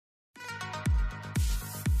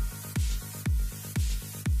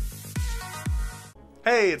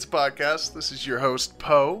Hey, it's a podcast. This is your host,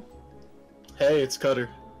 Poe. Hey, it's Cutter.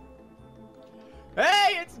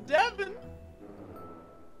 Hey, it's Devin!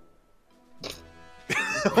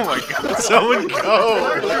 Oh my god, someone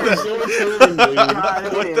go!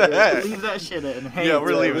 What the heck? Leave that shit in. Hey, Yeah,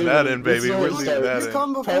 we're leaving that in, baby. This We're is leaving that You in.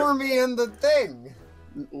 come before me in the thing.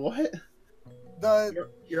 What?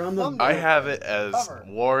 You're on the. I have it as Cover.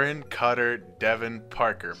 Warren, Cutter, Devin,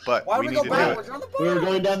 Parker, but Why we we need go to do backwards? it. You're on the We were bottom.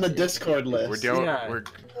 going down the Discord list. We're doing. Yeah. We're.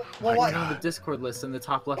 Well, my what? on the God. Discord list in the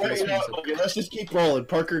top left of the Okay, screen. okay, let's just keep rolling.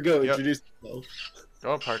 Parker, go. Yep. Introduce yourself.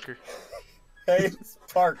 Go on, Parker. Hey, it's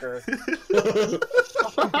Parker. Hey,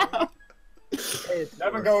 it's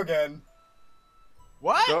Devin, go again.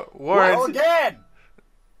 What? Go, Go Warren. again.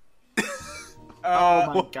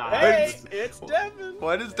 Oh my god. Hey, it's Devin!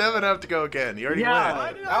 Why does Devin have to go again? You already Yeah. Why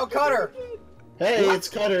went. did I Now have to Cutter. do Hey, it's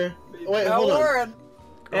Cutter. Wait, Now hold on. Warren.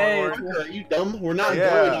 Go on, Hey, Warren. Parker, are you dumb? We're not Yeah.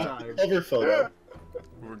 going on the cover photo.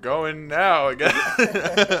 We're going now again.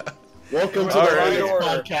 Welcome to All the right. Hey It's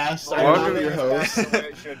Podcast. Welcome. I'm your host. That's the way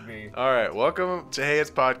it should be. All right, welcome to Hey It's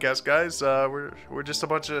Podcast, guys. We're just a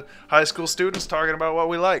bunch of high school students talking about what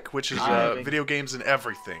we like, which is Hi. video games and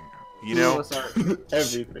everything. You know,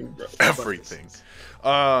 Everything, bro. everything.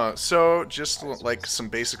 So just like some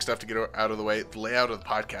basic stuff to get out of the way. The layout of the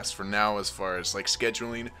podcast for now, as far as like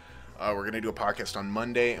scheduling, we're gonna do a podcast on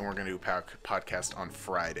Monday and we're gonna do a podcast on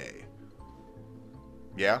Friday.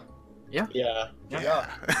 Yeah. Yeah. Yeah.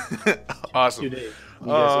 Awesome. 2 days. You guys don't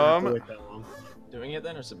have to Um, wait that long. Doing it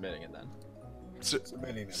then or submitting it then?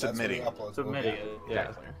 Submitting it. Submitting. That's when the uploads Submitting go. it.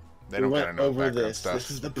 Yeah. They We don't went gotta know over background this. stuff.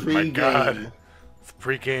 This is the Oh my God. pre-game.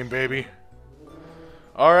 Pre-game, baby.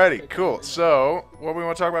 Alrighty, cool. So, what we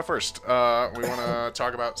want to talk about first? We want to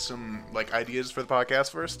talk about some like ideas for the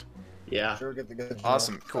podcast first. Yeah. Sure, get the good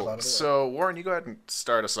Awesome, stuff out cool. of the way. So, Warren, you go ahead and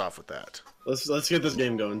start us off with that. Let's get this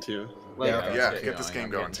game going too. Like, Yeah. Yeah, let's get this game I'm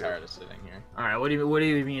going, getting too. tired of sitting here. All right. What do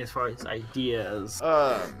you mean as far as ideas?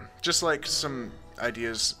 Just like some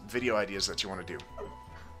ideas, video ideas that you want to do.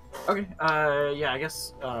 Okay. Yeah. I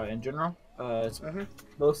guess. In general, it's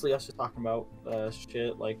mostly us just talking about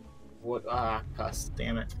shit like what. Cuss.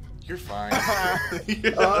 Damn it. You're fine.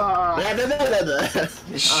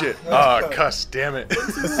 Shit. Cuss. Damn it.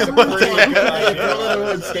 Another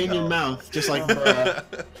word stay in your mouth, just like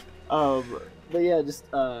But yeah, just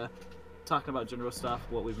talking about general stuff,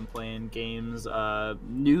 what we've been playing, games,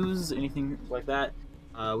 news, anything like that.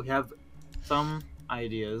 We have some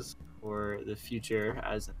ideas for the future,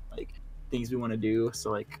 as in, like things we want to do.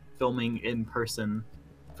 So like filming in person,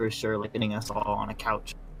 for sure. Like getting us all on a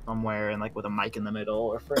couch somewhere and like with a mic in the middle,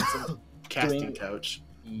 or for instance, casting doing- couch.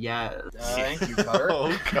 yes. Thank you, Cutter.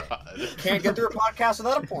 Oh God. Can't get through a podcast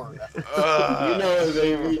without a porn. You know,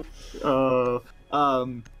 baby.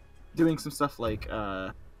 Doing some stuff like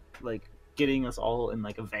getting us all in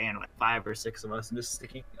like a van, like 5 or 6 of us, and just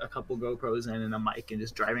sticking a couple GoPros in and a mic and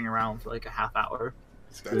just driving around for like a half hour.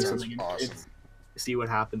 That doing sounds something awesome. See what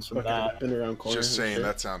happens from Fucking that. hopping around corners. Just and saying, shit.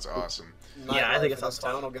 that sounds awesome. Yeah, I think it it sounds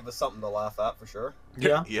sounds town will give us something to laugh at for sure.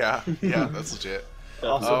 Yeah. Yeah, that's legit.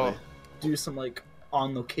 Also, Oh, do some like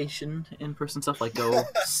on location in person stuff, like go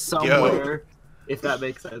somewhere, if that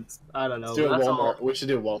makes sense. I don't know. Let's do a That's Walmart. all. We should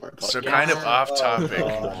do a Walmart podcast. so kind of off topic.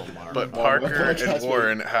 But Parker Walmart. and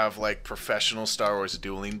Warren have like professional Star Wars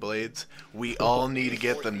dueling blades. We all need to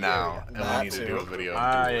get them now, and we need to do a video of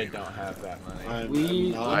I dueling. don't have that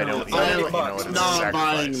money. I don't either. I'm You know what, it's a not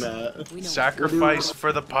buying sacrifice. that. Sacrifice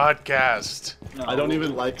for the podcast. No, I don't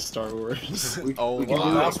even like Star Wars. Oh we can my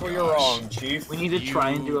do That's where you're gosh. wrong, Chief. We need to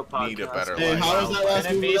try and do a podcast. Need a better Hey, life. how was that last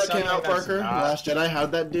Can it movie be that came out, something that's Parker? not- Last Jedi.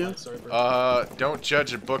 How'd that do? Don't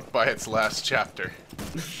judge a book by its last chapter.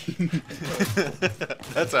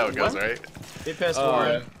 That's how it goes, right? Be pissed,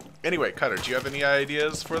 Warren. Anyway, Cutter, do you have any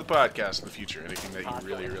ideas for the podcast in the future? Anything that you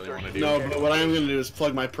really, really want to do? No, but what I am gonna do is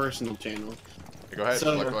plug my personal channel. Go ahead.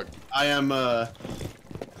 So- Look. I am I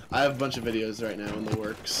have a bunch of videos right now in the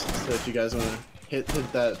works. So if you guys wanna hit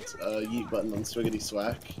that yeet button on Swiggity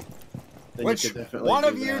Swack, then Which you could definitely one do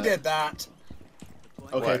of you that. did that?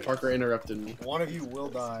 Okay, What? Parker interrupted me. One of you will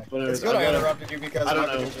die. Whatever, It's good I've I got a- interrupted you because I don't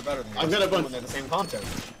my know. videos are better than yours. I've got a bunch- when they're the same content.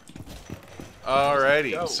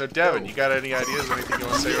 Alrighty. So, Devin, you got any ideas? Anything you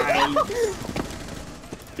want to say about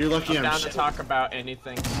that? You're lucky I'm I'm down to shit. talk about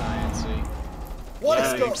anything sciencey. What is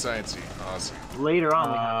Anything going sciencey. Awesome. Later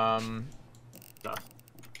on, we have stuff.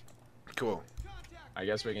 Cool. I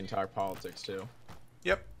guess we can talk politics too.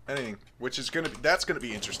 Yep. Anything. Which is that's gonna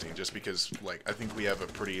be interesting, just because like I think we have a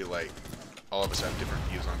pretty like all of us have different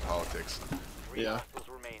views on politics. Yeah.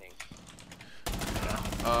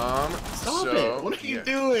 Stop so it. what are you yeah.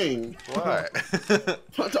 doing? What?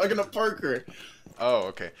 I'm talking to Parker. Oh,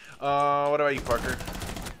 okay. What about you, Parker?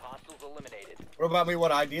 What about me?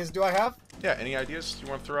 What ideas do I have? Yeah, any ideas you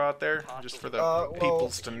want to throw out there just for the Well,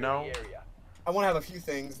 peoples to know? I want to have a few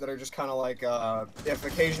things that are just kind of like, if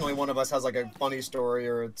occasionally one of us has like a funny story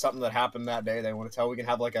or something that happened that day they want to tell, we can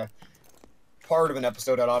have like a part of an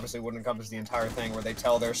episode that obviously wouldn't encompass the entire thing where they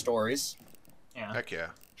tell their stories. Yeah. Heck yeah.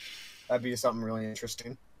 That'd be something really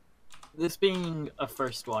interesting. This being a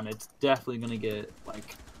first one, it's definitely gonna get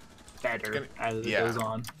like better as it yeah. goes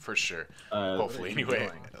on. For sure. Uh, Hopefully, anyway.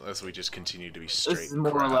 Unless we just continue to be straight This is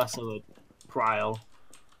more crap. or less of a trial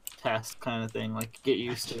test kind of thing. Like, get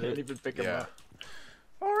used to Didn't it. even pick him Yeah. up.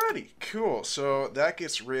 Alrighty, cool. So that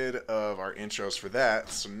gets rid of our intros for that.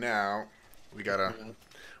 So now we gotta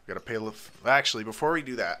pay. Actually, before we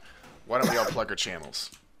do that, why don't we all plug our channels?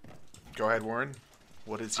 Go ahead, Warren.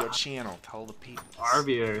 What is your channel? Tell the people.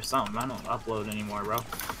 Arvia or something. I don't upload anymore, bro.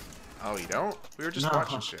 Oh, you don't? We were just No.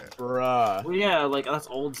 watching shit. Bruh. Well, yeah, like that's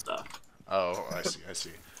old stuff. Oh, I see. I see.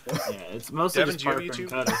 Yeah, it's mostly Devin, just do you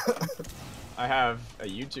have Parker and YouTube? Cutter. I have a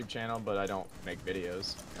YouTube channel, but I don't make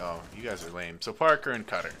videos. Oh, you guys are lame. So Parker and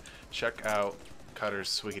Cutter, check out Cutter's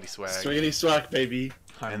Swiggity Swag, Swiggity swag, baby.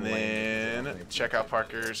 I'm and lame. then check out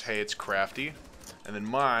Parker's Hey It's Crafty, and then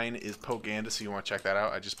mine is Poganda. So you want to check that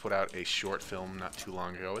out? I just put out a short film not too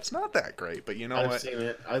long ago. It's not that great, but you know I've what? seen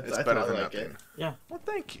it. It's I better thought than I like nothing. it. Yeah. Well,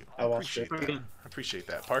 thank you. I watched it. appreciate Pretty that. good. I appreciate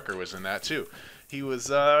that. Parker was in that too. He was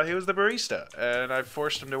the barista, and I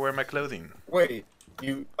forced him to wear my clothing. Wait,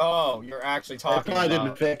 you're actually I talking probably about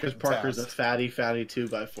didn't fit because the Parker's a test. fatty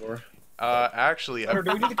 2x4. Actually, Hunter,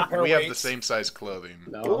 do we need to compare we have the weights? same size clothing.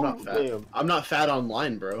 No, I'm not fat. damn. I'm not fat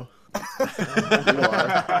online, bro. You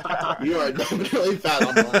are. You are definitely fat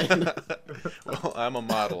online. Well, I'm a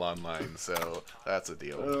model online, so that's a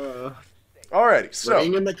deal. Uh, Alrighty, so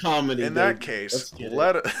bring in the comedy. in that baby. case, Let's get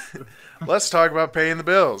it. let's talk about paying the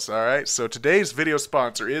bills. All right. So today's video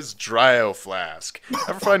sponsor is Dryo Flask.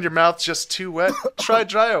 Ever find your mouth just too wet? Try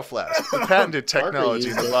Dryo Flask, the patented technology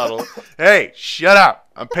in the bottle. Hey, shut up!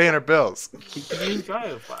 I'm paying our bills. You can use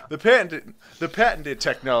Dryoflask. The patented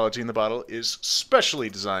technology in the bottle is specially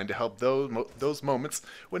designed to help those moments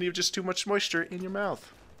when you have just too much moisture in your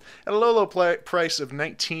mouth. At a low price of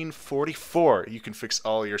 $19.44, you can fix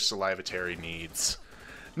all your salivatory needs.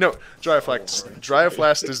 No,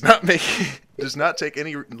 Dryoflask does not take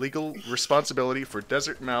any legal responsibility for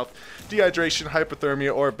desert mouth, dehydration,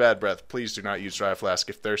 hypothermia, or bad breath. Please do not use Dryoflask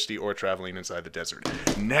if thirsty or traveling inside the desert.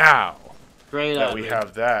 Now Great that we idea.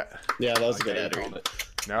 have that, Yeah, that was a good Okay, ad called read. it.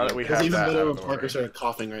 now that we Because have even that better out when of the Parker way. started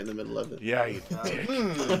coughing right in the middle of it. Yeah, you dick.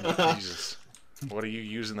 Jesus. What are you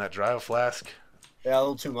using that Dryoflask? Yeah, a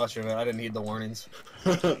little too much of it. I didn't heed the warnings.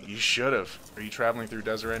 You should have. Are you traveling through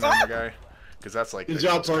desert right now, my guy? Because that's like Good the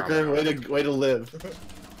job, most Parker. common. Way to live.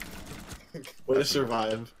 Way to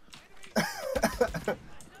survive.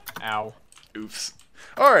 Ow. Oops.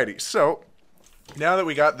 Alrighty, so now that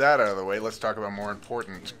we got that out of the way, let's talk about more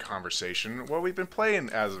important conversation. What we've been playing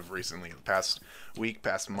as of recently, the past week,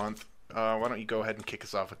 past month. Why don't you go ahead and kick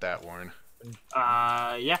us off with that, Warren?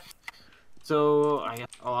 Yeah. So I got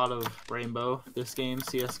a lot of Rainbow this game,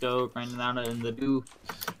 CS:GO, grinding on it, and the new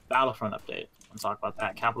Battlefront update. Let's talk about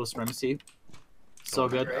that. Capital Supremacy. So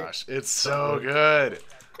good. Great. Gosh, it's so good.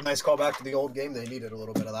 Nice callback to the old game. They needed a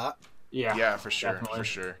little bit of that. Yeah. Yeah, for sure, definitely. for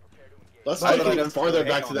sure. Let's Not take that I it don't farther hate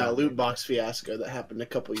back to on that it. loot box fiasco that happened a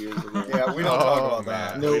couple years ago. Yeah, we don't talk about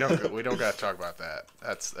that. man. We don't got to talk about that.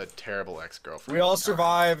 That's a terrible ex-girlfriend. We all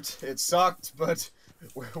survived. It sucked, but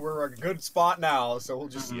we're a good spot now, so we'll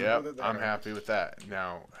just Yep, put it there. I'm happy with that.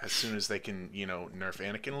 Now, as soon as they can, nerf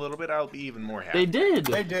Anakin a little bit, I'll be even more happy. They did.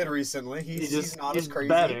 They did recently. He's not as crazy.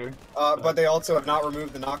 better. But they also have not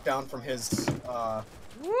removed the knockdown from his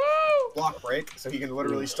block break, so he can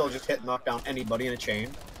literally still just hit and knock down anybody in a chain.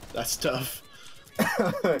 That's tough.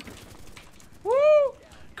 Woo!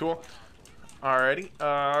 Cool. Alrighty.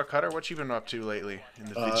 Cutter, what you been up to lately in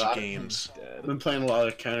the bitchy games? I've been playing a lot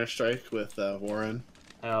of Counter Strike with Warren.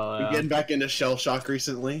 Hell Been yeah. getting back into Shell Shock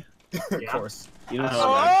recently. Of Yeah. course. You know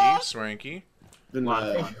how Swanky, swanky. been,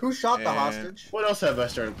 Wow. Who shot the And- hostage? what else have I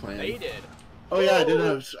started They playing? did. Oh yeah,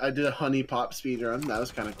 I did a Honey Pop speed run. That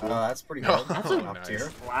was kind of cool. That's pretty good. That's Oh, up nice.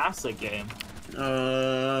 tier. Classic game.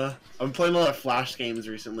 I'm playing a lot of Flash games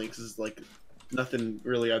recently because it's like nothing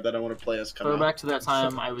really that I want to play has come Go out. back to that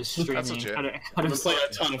time I was streaming. legit. I've been playing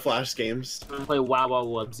a ton of Flash games. I play Wow Wow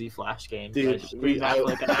Wubsy Flash game. Dude, I streamed that for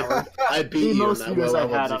like an hour. I The beat you on most that views WoW I've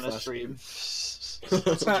had Wubsy on a Flash stream. game. That's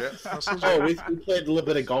legit. That's legit. Oh, we played a little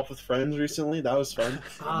bit of golf with friends recently. That was fun.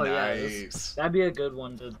 Oh yeah, Nice. that'd be a good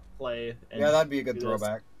one to play. And Yeah, that'd be a good do this.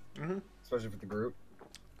 throwback. Mhm. Especially for the group.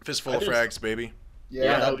 Fistful I of just- frags, baby.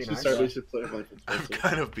 Yeah, that'd we be should nice. start. We should play like I've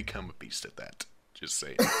kind of become a beast at that. Just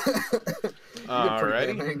saying. You get pretty damn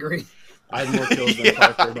Alrighty. angry. I had more kills than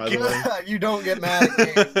Parker, by the way. You don't get mad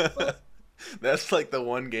at games, but That's like the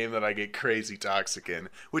one game that I get crazy toxic in,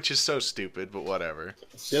 which is so stupid, but whatever.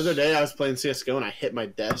 The other day I was playing CSGO and I hit my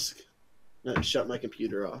desk. And I shut my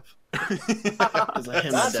computer off. Because I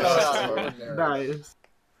hit my that's desk. not so how hard. Nice.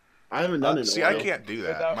 I haven't done it in a See, while. I can't do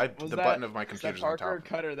that. Was The that- button of my was that computer's on Parker or top.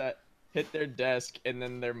 Cutter that hit their desk and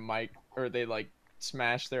then their mic, or they like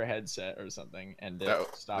smashed their headset or something and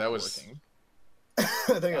it stopped that was- working. I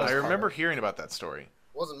think it was I remember Carter. hearing about that story.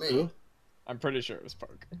 Wasn't me. Who? I'm pretty sure it was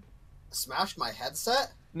Parker. Smashed my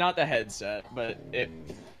headset. Not the headset, but it.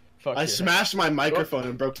 Fuck I your smashed my microphone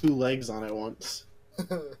and broke 2 legs on it once.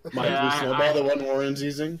 My Yeah, blue snowball, the one Warren's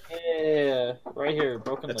using. Yeah, right here,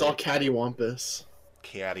 broken. It's all cattywampus.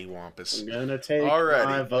 Cattywampus. I'm gonna take Alrighty.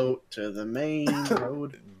 my vote to the main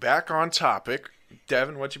road. Back on topic.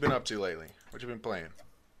 Devin, what you been up to lately? What you been playing?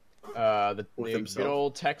 The With good himself.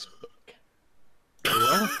 old textbook.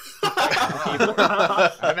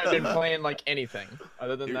 I haven't been playing like anything.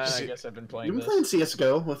 Other than You're that, just- I guess I've been You've playing been this. playing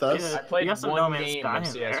CSGO with us. Yeah. I played You got some one No Man's game Sky of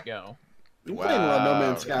in there. CS:GO. You've been playing a lot of No Wow.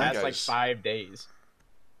 Man's The Sky. past guys- like 5 days.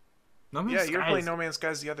 No Man's Yeah, you were Sky playing is- No Man's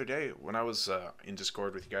Skies the other day when I was in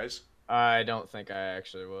Discord with you guys. I don't think I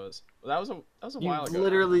actually was. Well, that was a You while ago. now.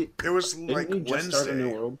 literally. It was Didn't like you just start a new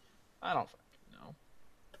Wednesday. world? I don't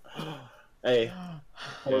fucking know. Hey,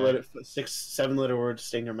 6-7 letter word to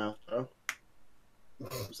stay in your mouth, bro.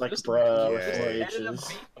 It's like Just- bruh with Yeah. 4 Edit a H's.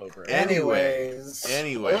 beat over it. Anyways,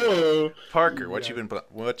 Anyway, Oh, Parker, what you been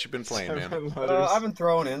playing, man? Seven letters. I've been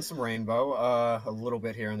throwing in some Rainbow, a little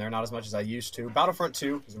bit here and there, not as much as I used to. Battlefront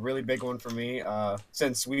 2 is a really big one for me,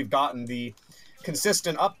 since we've gotten the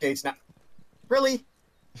consistent updates now. Really?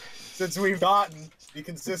 Since we've gotten the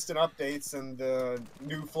consistent updates and the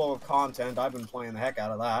new flow of content, I've been playing the heck out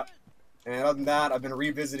of that. And other than that, I've been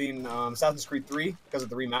revisiting Assassin's Creed 3 because of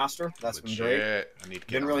the remaster. That's been great. Legit. I need to get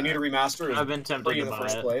Didn't on really that. need a remaster. It was I've been tempted free to in the buy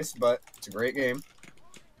first it. place, but it's a great game.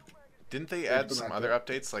 Didn't they Yeah, add go some back other there.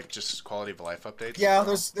 updates, like just quality of life updates? Yeah,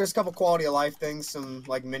 there's a couple quality of life things, some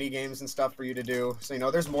like mini games and stuff for you to do.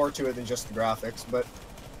 So there's more to it than just the graphics, but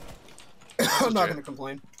I'm not legit. gonna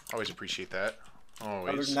complain. Always appreciate that. Other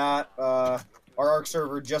Always. than that, our ARC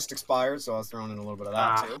server just expired, so I was throwing in a little bit of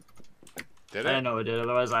that Ah. too. Did I it? didn't know it did.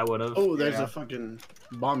 Otherwise, I would have. oh, there's Yeah. a fucking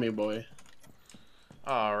bomby boy.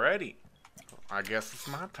 Alrighty. I guess it's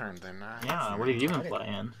my turn then. Yeah. What have you been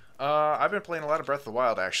playing? I've been playing a lot of Breath of the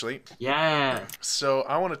Wild, actually. Yeah. So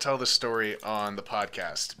I want to tell this story on the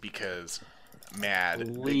podcast because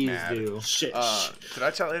big Please mad. do. Shit. Did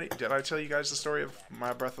I tell you guys the story of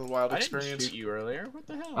my Breath of the Wild I didn't experience? shoot you earlier. What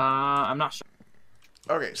the hell? I'm not sure.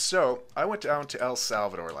 Okay, so I went down to El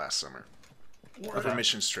Salvador last summer for a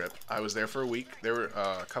mission trip. I was there for a week. There were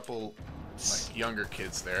a couple like younger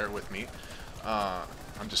kids there with me.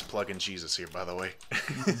 I'm just plugging Jesus here, by the way.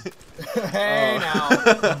 Hey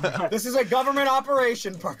now, this is a government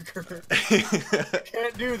operation, Parker.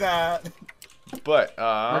 Can't do that. But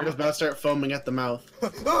Marco's about to start foaming at the mouth.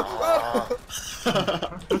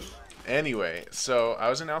 anyway, so I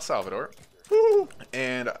was in El Salvador,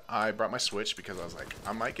 and I brought my Switch because I was like,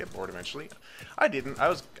 I might get bored eventually. I didn't.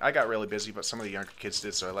 I got really busy, but some of the younger kids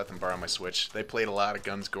did, so I let them borrow my Switch. They played a lot of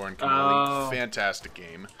Guns, Gore, and Cannoli. Oh. Fantastic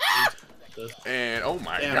game. And oh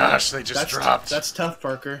my Damn, gosh, they just that's dropped. That's tough,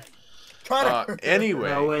 Parker. Cutter. Anyway,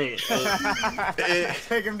 No wait.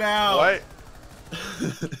 Take him down. what?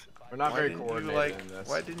 We're not Why very didn't you coordinated in this.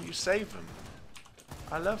 Why didn't you save him?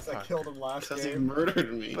 I love I Parker. killed him last Because he game.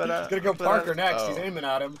 murdered me. But He's gonna go but Parker next. oh. He's aiming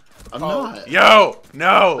at him. I'm Oh. not. Yo,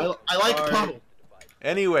 no. I like Sorry. Poe.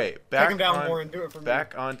 Anyway, Take back him down on, more and do it for me.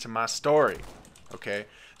 back onto my story. Okay,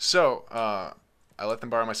 so I let them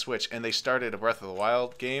borrow my Switch, and they started a Breath of the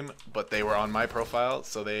Wild game, but they were on my profile,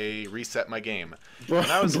 so they reset my game. Bruh,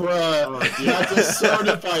 And I was- bruh. That's a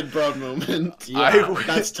certified bruh moment. I-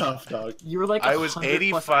 That's tough, dog. You were like I was 100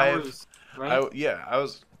 plus 85 hours,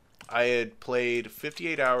 right? I had played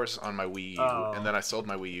 58 hours on my Wii U, Oh. and then I sold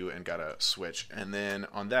my Wii U and got a Switch, and then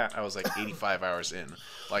on that I was like 85 hours in.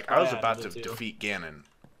 Like I was Yeah, about me to too. defeat Ganon,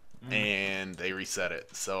 and they reset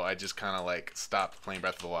it. So I just kind of like stopped playing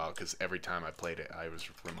Breath of the Wild because every time I played it, I was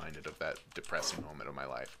reminded of that depressing moment of my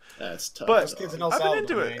life. That's tough. But- Those kids in dog. El I've been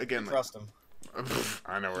Salvador, into it man. again. Trust them.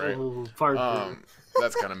 I know, right? Ooh, Parker.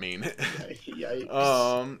 That's kind of mean.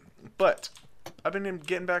 Yikes. But I've been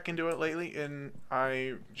getting back into it lately, and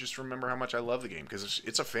I just remember how much I love the game because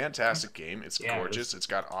it's a fantastic game. It's Yeah, it gorgeous. It's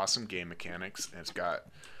got awesome game mechanics, and it's got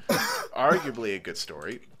arguably a good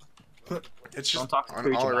story. It's just Don't talk to an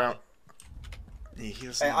Preach all about around.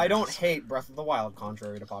 Hey, I don't hate Breath of the Wild,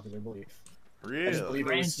 contrary to popular belief. I just Really. believe it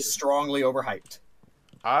was Granted. strongly overhyped.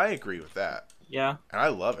 I agree with that. Yeah. and I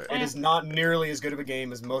love it. It is not nearly as good of a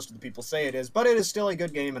game as most of the people say it is, but it is still a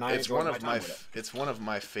good game, and I It's enjoy one my of time my with it. it's one of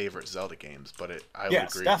my favorite Zelda games, but I would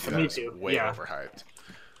Yes, agree definitely. with you that Me it's too. way Yeah. overhyped.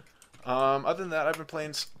 Other than that, I've been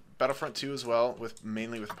playing Battlefront 2 as well,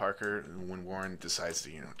 mainly with Parker when Warren decides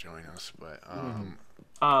to join us. But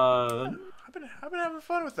I've been having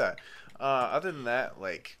fun with that. Other than that,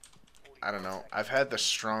 like, I don't know. I've had the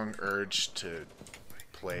strong urge to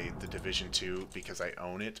play the Division 2 because I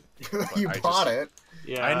own it. But You bought it.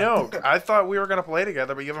 Yeah. I know. I thought we were gonna play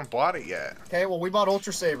together, but you haven't bought it yet. Okay, well, we bought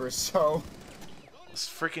Ultra Sabers, so... It's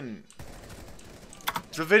freaking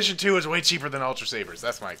Division 2 is way cheaper than Ultra Sabers.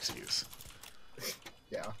 That's my excuse.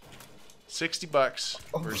 Yeah. $60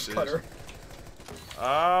 Oh, versus. cutter.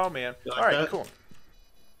 Oh man! You like All right, that? cool.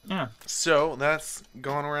 Yeah. So that's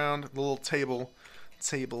going around the little table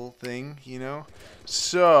thing,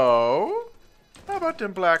 So, how about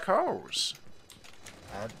them black holes?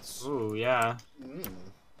 That's... Ooh, yeah. Mm.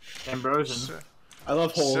 Ambrosian. So, I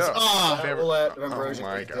love holes. So- Ah! Van- We'll let oh Ambrosian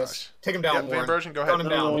my take this. gosh. Take him down, Yeah, Warren. Ambrosian, go Gun ahead. him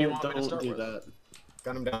down. What do you No, want me to don't start do with? that.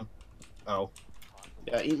 Gun him down. Oh.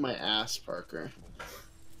 Yeah, eat my ass, Parker.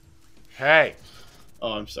 Hey,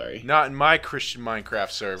 Oh, I'm sorry. not in my Christian Minecraft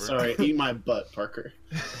server. Sorry, eat my butt, Parker.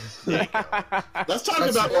 Let's talk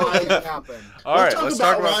That's about why why. it happened. All right, let's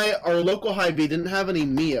talk about. why our local high B didn't have any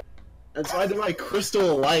Mia. And so I did my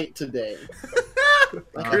Crystal Light today.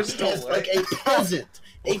 Crystal Like a peasant.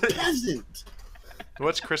 A peasant.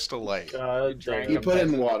 What's Crystal Light? Drank You a put in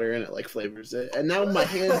peasant. water and it like flavors it. And now my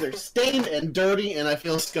hands are stained and dirty and I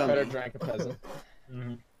feel Better scummy. drank a peasant.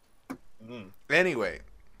 Anyway,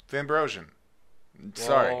 Vanbrosian.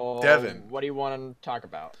 Sorry, Well, Devin. What do you want to talk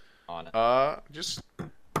about on it? Just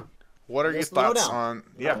what are your Just slow thoughts down. on? How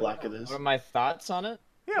Yeah, black it is. What are my thoughts on it?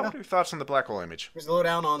 yeah. What are your thoughts on the black hole image? Here's a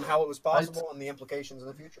lowdown on how it was possible and the implications in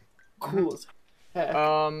the future. Cool as heck.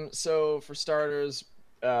 So for starters,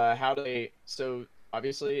 how do they? So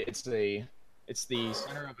obviously, it's the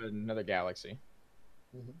center of another galaxy.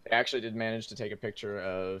 Mhm. They actually did manage to take a picture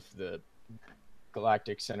of the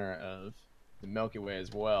galactic center of the Milky Way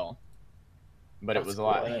as well, but it That's was a cool,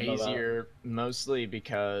 lot I didn't know that. hazier, mostly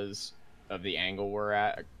because of the angle we're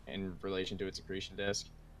at in relation to its accretion disk.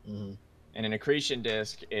 Mm-hmm. And an accretion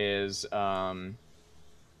disk is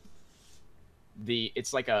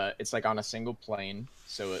it's like on a single plane,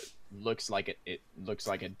 so it looks like it looks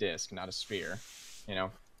like a disk, not a sphere,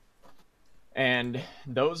 And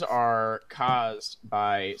those are caused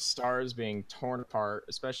by stars being torn apart,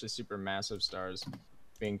 especially supermassive stars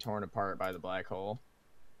being torn apart by the black hole,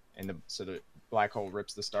 and so the black hole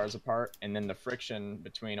rips the stars apart, and then the friction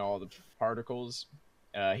between all the particles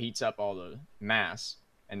heats up all the mass,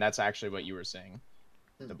 and that's actually what you were saying.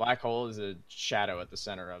 The black hole is a shadow at the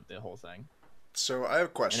center of the whole thing, So I have a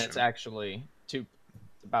question. and it's actually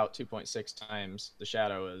about 2.6 times the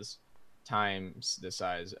shadow is times the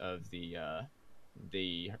size of the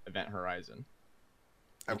event horizon.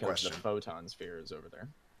 I have a Because question. the photon sphere is over there.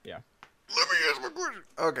 Yeah. Let me ask my question.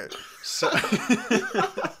 Okay. So,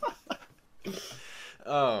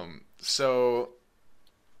 so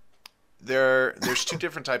there's two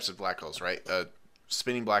different types of black holes, right? A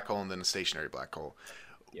spinning black hole and then a stationary black hole.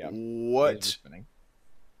 Yeah. What? Spinning.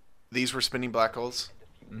 These were spinning black holes?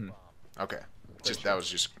 Mhm. Okay. I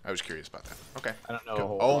was curious about that. Okay. I don't know. Go. A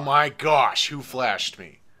whole Oh lot. my gosh, who flashed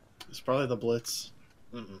me? It's probably the Blitz.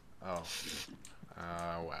 Oh.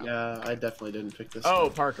 Wow. Yeah, I definitely didn't pick this. Oh,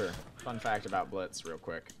 one. Parker. Fun fact about Blitz, real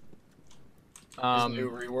quick. His new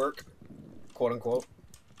rework, quote unquote.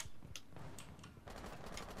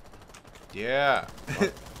 Yeah.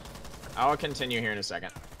 I'll continue here in a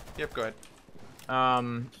second. Yep, go ahead.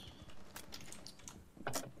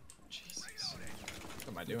 Jesus. What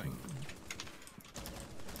am I doing?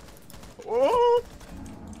 Oh!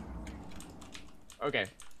 Okay.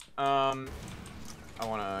 I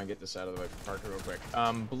want to get this out of the way for Parker real quick.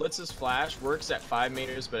 Blitz's flash works at 5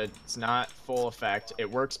 meters, but it's not full effect. It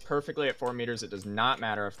works perfectly at 4 meters. It does not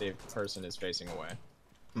matter if the person is facing away.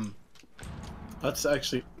 That's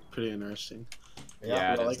actually pretty interesting.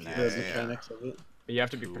 Yeah, it I is like nice. the Yeah. mechanics of it. But you have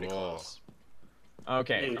to be pretty Cool. close.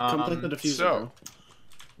 Okay. Hey, come take the diffuser. so- bro.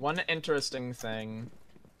 One interesting thing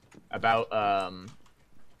about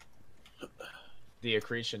the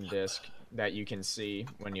accretion disk that you can see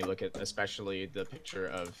when you look at especially the picture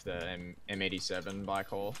of the M87 black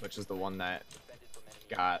hole, which is the one that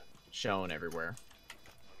got shown everywhere.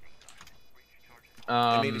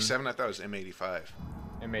 M87, I thought it was M85.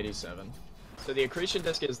 M87. So the accretion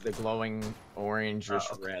disk is the glowing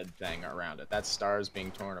orangish red thing around it. That's stars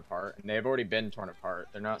being torn apart, and they've already been torn apart.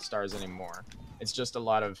 They're not stars anymore. It's just a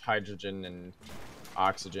lot of hydrogen and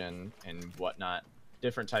oxygen and whatnot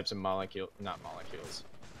different types of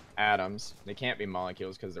atoms. They can't be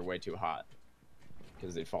molecules because they're way too hot,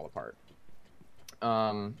 because they fall apart.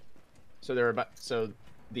 So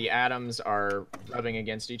the atoms are rubbing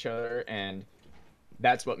against each other, and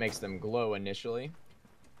that's what makes them glow initially.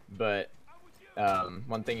 But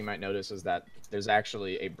one thing you might notice is that there's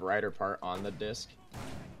actually a brighter part on the disk,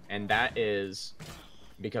 and that is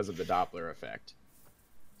because of the Doppler effect.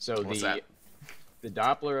 So What's that? The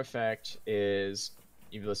Doppler effect is,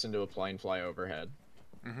 you've listened to a plane fly overhead.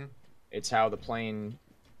 Mm-hmm. It's how the plane,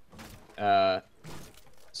 so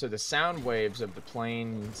the sound waves of the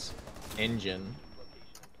plane's engine,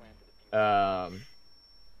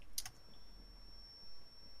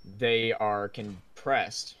 they are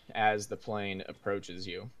compressed as the plane approaches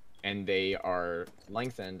you, and they are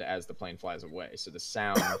lengthened as the plane flies away. So the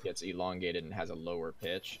sound gets elongated and has a lower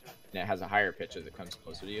pitch, and it has a higher pitch as it comes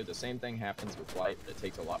closer to you. The same thing happens with light, but it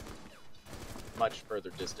takes much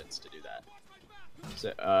further distance to do that.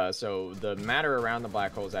 So the matter around the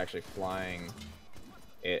black hole is actually flying.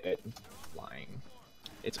 It's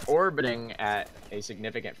orbiting at a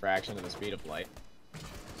significant fraction of the speed of light.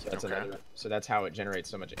 So that's Okay. So that's how it generates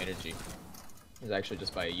so much energy. Is actually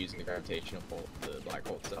just by using the gravitational pull of the black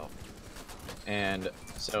hole itself. And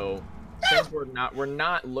so since we're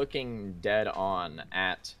not looking dead on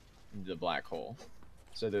at the black hole,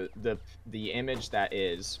 so the image that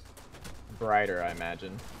is brighter, I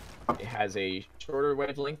imagine, it has a shorter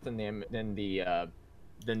wavelength than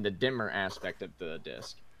the dimmer aspect of the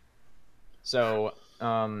disk. So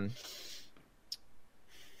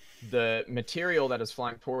the material that is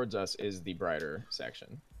flying towards us is the brighter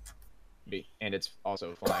section, and it's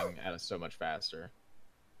also flying at us so much faster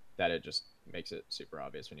that it just makes it super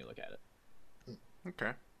obvious when you look at it.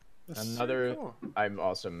 Okay. Another, cool. I've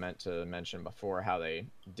also meant to mention before how they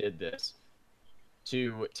did this.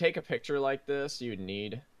 To take a picture like this, you'd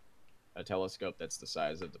need a telescope that's the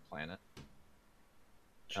size of the planet.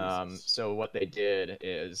 So what they did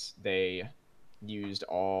is they used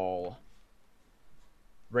all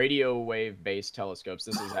radio wave based telescopes.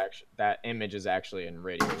 This is actually, that image is actually in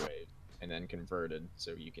radio wave and then converted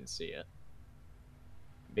so you can see it,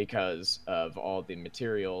 because of all the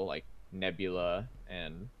material like nebula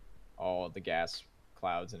and all of the gas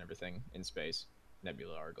clouds and everything in space.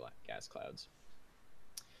 Nebula are gas clouds.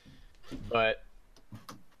 But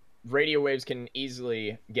radio waves can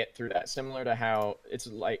easily get through that, similar to how it's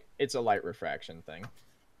a light refraction thing.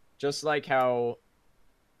 Just like how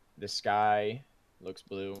the sky looks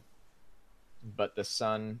blue, but the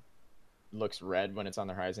sun looks red when it's on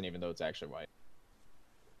the horizon, even though it's actually white.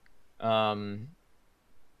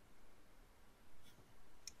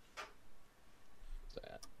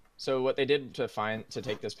 So what they did to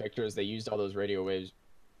take this picture is they used all those radio waves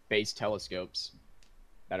based telescopes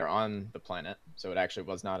that are on the planet, so it actually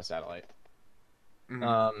was not a satellite.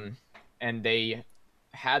 Mm-hmm. And they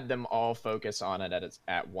had them all focus on it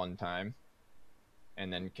at one time,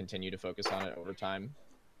 and then continue to focus on it over time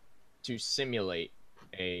to simulate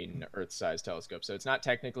an Earth-sized telescope. So it's not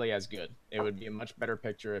technically as good. It would be a much better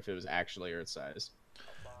picture if it was actually Earth-sized.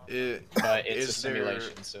 But it's a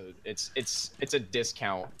simulation, so it's a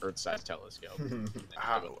discount Earth-sized telescope.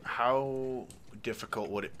 How difficult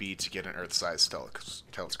would it be to get an Earth-sized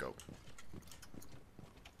telescope?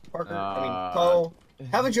 Parker, I mean, Poe,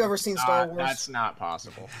 haven't you ever seen Star Wars? That's not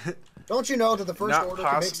possible. Don't you know that the First Not Order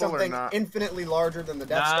can make possible or something not? infinitely larger than the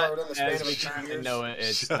Death Star within the span of 18 years? No,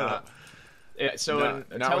 it's Shut not. up. So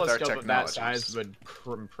Not- a not with our telescope of that technologies. size would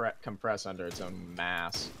compress under its own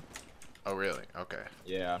mass. Oh, really? Okay.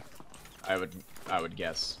 Yeah, I would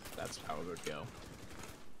guess that's how it would go.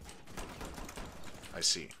 I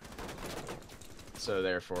see. So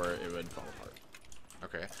therefore, it would fall apart,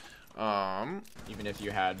 Okay. even if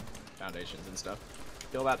you had foundations and stuff.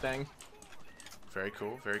 Feel that thing? Very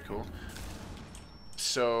cool. Very cool.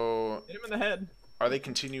 So, Hit him in the head. are they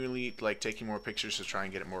continually like taking more pictures to try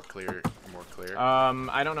and get it more clear? More clear?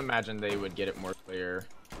 I don't imagine they would get it more clear.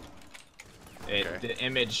 Okay. The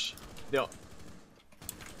image, the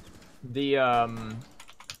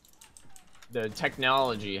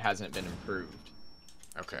technology hasn't been improved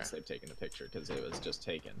Okay. since they've taken the picture, because it was just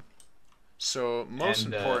taken. So most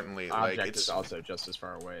And, importantly, like object is it's also just as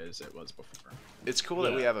far away as it was before. cool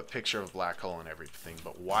that we Yeah. have a picture of a black hole and everything,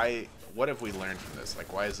 but why? What have we learned from this?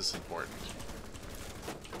 Like, why is this important?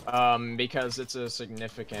 Because it's a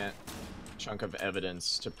significant chunk of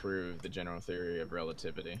evidence to prove the general theory of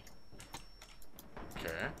relativity,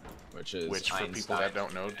 Okay. which is Which, for Einstein. people that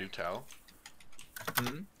don't know, do tell.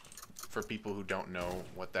 Hmm? For people who don't know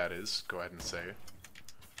what that is, go ahead and say.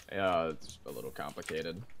 Yeah, it's a little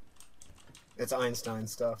complicated. It's Einstein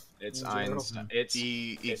stuff. It's in general. Einstein. It's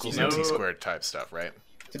E equals you know- mc squared type stuff, right?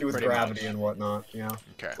 To do with Pretty gravity much. and whatnot. Yeah.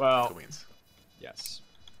 Okay. Well- cool beans. yes.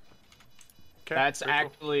 Okay, That's very cool.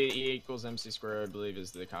 actually E equals mc squared. I believe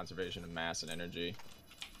is the conservation of mass and energy.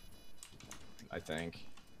 I think,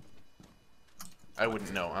 I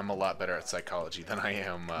wouldn't know. I'm a lot better at psychology than I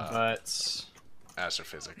am but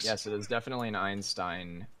astrophysics. yes, it is definitely an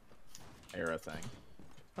Einstein era thing.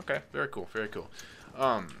 Okay, very cool, very cool.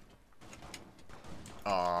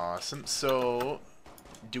 Awesome. So,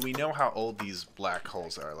 do we know how old these black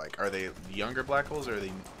holes are? Like, are they younger black holes, or are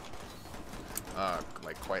they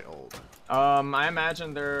like quite old? I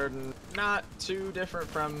imagine they're not too different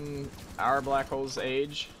from our black hole's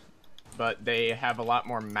age, but they have a lot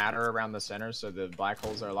more matter around the center, so the black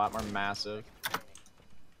holes are a lot more massive,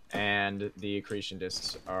 and the accretion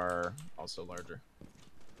disks are also larger.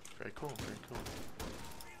 Very cool, very cool.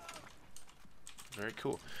 Very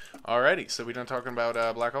cool. Alrighty, so we done talking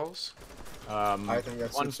about black holes? I think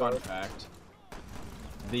that's one fun solid. fact.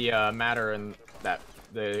 The matter in that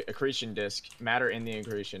the accretion disk matter in the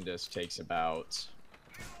accretion disk takes about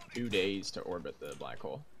 2 days to orbit the black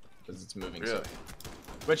hole because it's moving Really?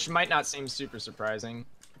 which might not seem super surprising,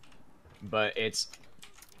 but it's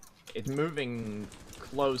moving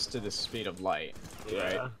close to the speed of light,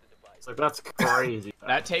 right? Yeah. It's like that's crazy.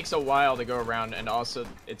 That takes a while to go around, and also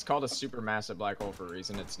it's called a supermassive black hole for a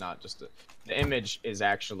reason. It's not just the image is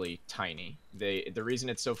actually tiny. The reason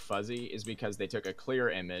it's so fuzzy is because they took a clear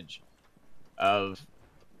image of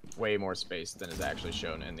way more space than is actually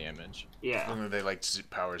shown in the image, Yeah. And then they like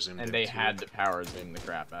power zoomed and in they too. had to power zoom the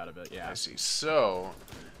crap out of it. Yeah. I see. So,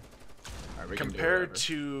 Alright, we can do compared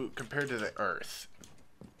whatever. to the Earth,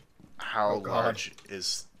 how Oh, God. large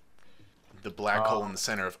is the black hole in the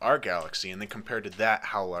center of our galaxy? And then compared to that,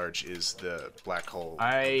 how large is the black hole?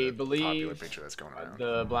 I the popular believe picture that's going around.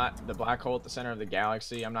 the black hole at the center of the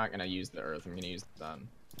galaxy. I'm not gonna use the Earth. I'm gonna use the sun.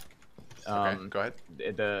 Okay, go ahead.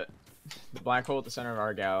 The black hole at the center of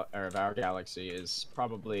our galaxy is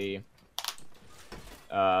probably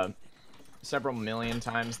several million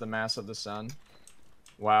times the mass of the sun,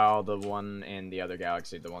 while the one in the other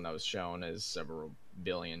galaxy, the one that was shown, is several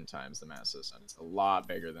billion times the mass of the sun. It's a lot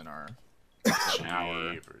bigger than our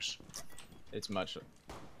shower. Jeepers. It's much.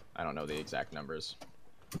 I don't know the exact numbers.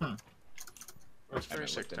 That's I very haven't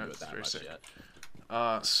sick. looked into it That's that very much sick.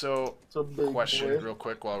 yet. So So big question boy. real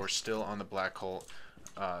quick while we're still on the black hole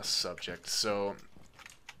subject. So,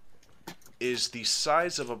 is the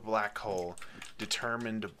size of a black hole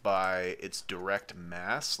determined by its direct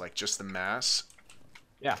mass, like just the mass?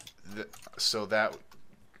 Yeah. So that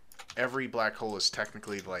every black hole is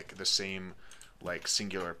technically like the same, like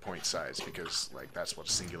singular point size, because like that's what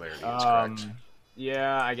singularity is, correct?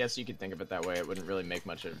 Yeah, I guess you could think of it that way. It wouldn't really make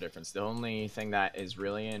much of a difference. The only thing that is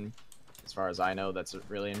really as far as I know, that's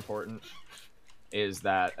really important, is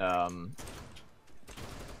that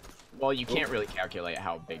well, you can't really calculate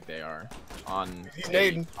how big they are on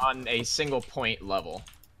a single point level,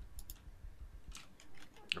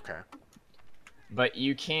 Okay. but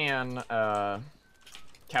you can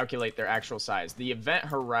calculate their actual size. The event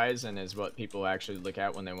horizon is what people actually look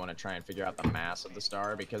at when they want to try and figure out the mass of the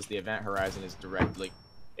star, because the event horizon is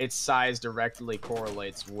its size directly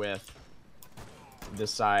correlates with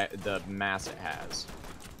the mass it has.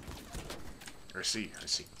 I see. I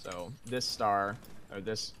see. So this star, or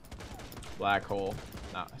this black hole,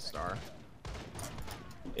 not a star,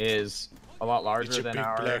 is a lot larger than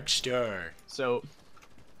our. star. So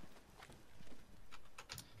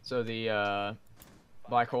the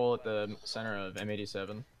black hole at the center of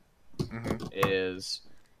M87 is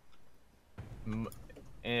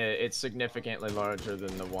it's significantly larger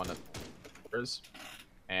than the one at ours,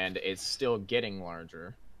 and it's still getting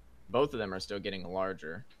larger. Both of them are still getting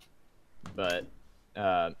larger, but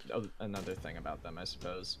another thing about them, I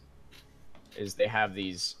suppose, is they have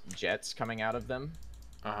these jets coming out of them.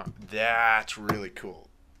 That's really cool.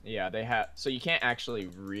 Yeah, they have. So you can't actually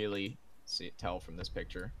really tell from this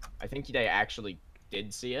picture. I think they actually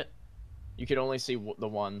did see it. You could only see the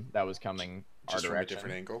one that was coming Just our from a direction.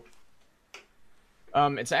 different angle.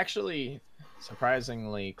 It's actually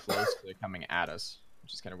surprisingly close to coming at us,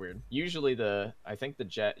 which is kind of weird. Usually I think the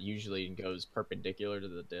jet usually goes perpendicular to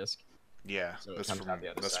the disc, Yeah, So it that's comes out the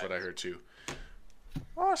other that's side. what I heard too.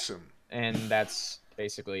 Awesome. and that's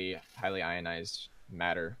basically highly ionized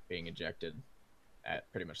matter being ejected at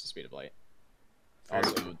pretty much the speed of light.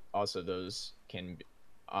 Also, those can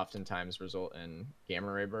oftentimes result in gamma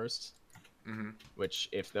ray bursts, which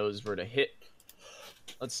if those were to hit,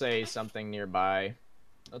 let's say something nearby,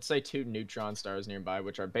 let's say 2 neutron stars nearby,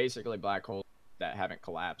 which are basically black holes that haven't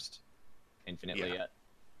collapsed infinitely yet.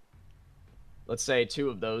 let's say 2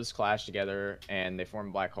 of those clash together and they form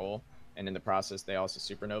a black hole, and in the process they also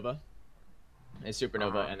supernova. A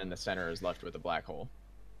supernova, and then the center is left with a black hole.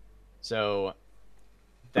 So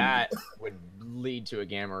that would lead to a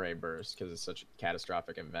gamma ray burst because it's such a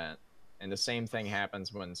catastrophic event. And the same thing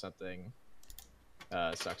happens when something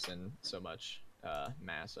sucks in so much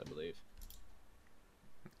mass, I believe.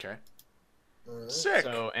 Okay. Sick.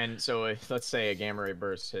 So if, let's say, a gamma ray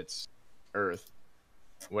burst hits Earth,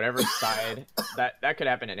 whatever side that could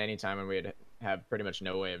happen at any time, and we'd have pretty much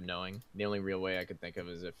no way of knowing. The only real way I could think of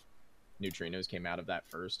is if neutrinos came out of that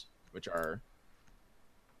first, which are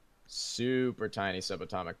super tiny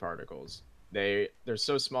subatomic particles. They're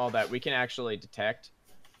so small that we can actually detect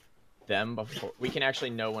them before we can actually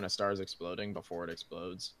know when a star is exploding before it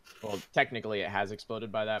explodes. Well, technically it has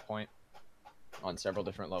exploded by that point on several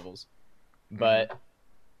different levels, but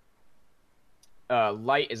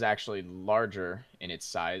light is actually larger in its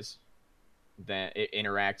size. Than it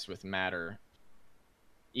interacts with matter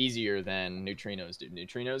easier than neutrinos do.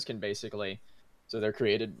 Neutrinos can basically, so they're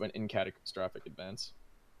created when in catastrophic events,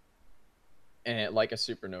 and like a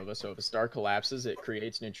supernova. So if a star collapses, it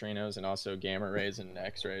creates neutrinos and also gamma rays and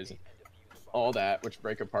X-rays, and all that, which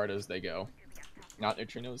break apart as they go. Not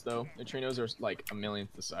neutrinos though. Neutrinos are like a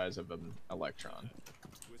millionth the size of an electron.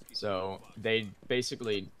 So they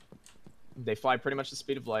basically fly pretty much the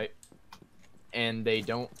speed of light, and they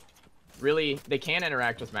don't really, they can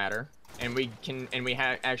interact with matter, and we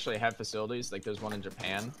actually have facilities like there's one in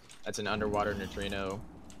Japan that's an underground neutrino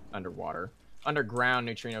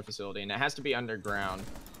facility, and it has to be underground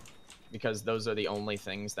because those are the only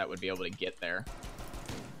things that would be able to get there.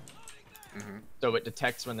 So it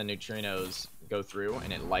detects when the neutrinos go through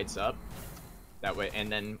and it lights up that way,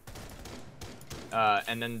 and then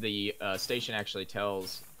the station actually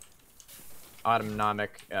tells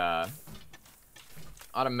automatic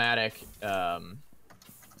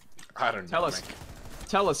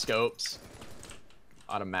telescopes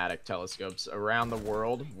around the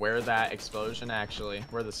world where that explosion actually,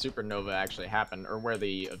 where the supernova actually happened, or where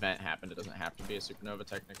the event happened. It doesn't have to be a supernova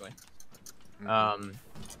technically.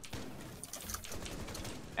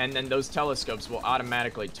 And then those telescopes will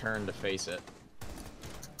automatically turn to face it.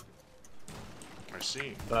 I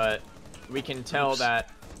see. But we can tell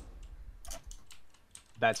that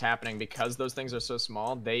that's happening because those things are so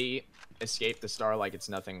small. They escape the star like it's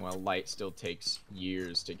nothing, while light still takes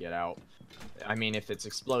years to get out. I mean, if it's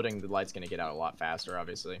exploding, the light's going to get out a lot faster,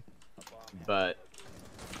 obviously. But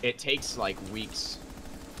it takes like weeks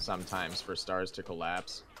sometimes for stars to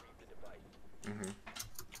collapse.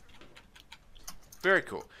 Very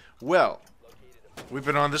cool. Well, we've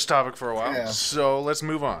been on this topic for a while, so let's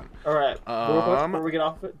move on. All right. Real quick, before we get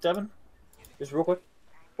off of it, Devin, just real quick,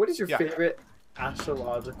 what is your favorite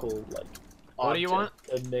astrological like? What do you want?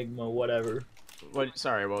 Enigma, whatever. What?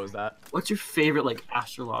 Sorry, what was that? What's your favorite like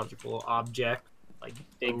astrological object? Like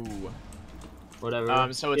big,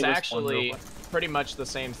 whatever. So it's actually pretty much the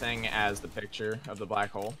same thing as the picture of the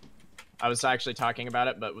black hole. I was actually talking about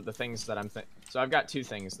it, but with the things that so I've got 2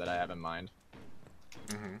 things that I have in mind.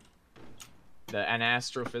 An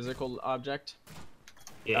astrophysical object.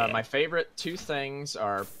 My favorite 2 things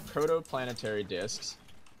are protoplanetary disks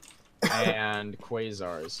and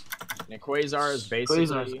quasars. And a quasar is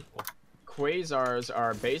basically quasars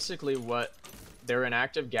are basically what they're an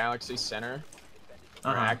active galaxy center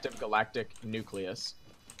or active galactic nucleus,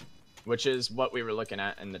 which is what we were looking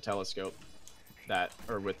at in the telescope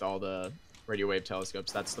or with all the radio wave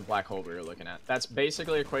telescopes. That's the black hole we were looking at. That's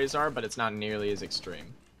basically a quasar, but it's not nearly as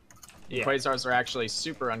extreme. Quasars are actually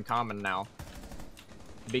super uncommon now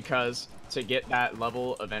because to get that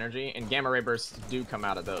level of energy, and gamma ray bursts do come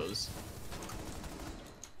out of those.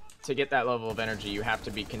 To get that level of energy, you have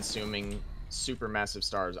to be consuming supermassive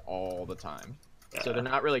stars all the time. So they're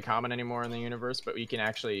not really common anymore in the universe, but we can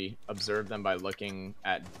actually observe them by looking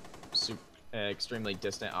at extremely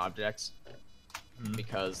distant objects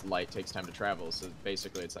because light takes time to travel. So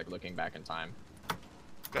basically, it's like looking back in time.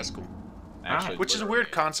 That's cool. Actually, which is a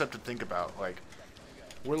weird concept to think about. Like,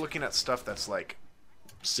 we're looking at stuff that's like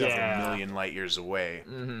several million light years away.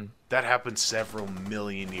 That happened several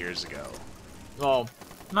million years ago. Well,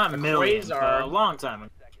 not a million, a long time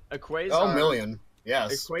ago. A quasar. Oh, million.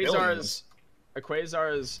 Yes. A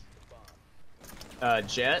quasar's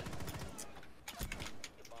jet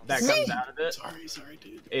that comes out of it sorry,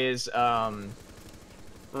 dude. is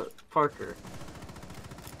Parker.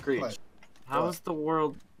 Great. How is the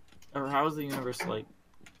world, or how is the universe like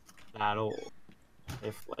that old?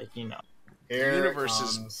 If like Here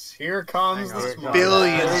comes the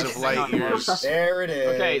billions of light years. There it is.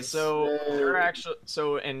 Okay, so they're actually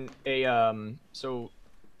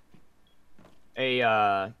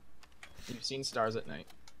You've seen stars at night.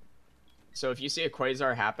 So if you see a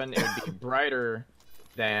quasar happen, it would be brighter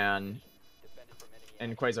than,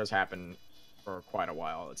 and quasars happen for quite a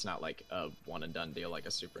while. It's not like a one and done deal like a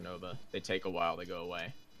supernova. They take a while to go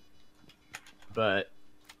away. But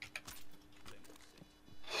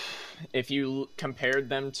if you compared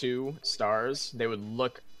them to stars, they would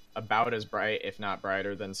look about as bright, if not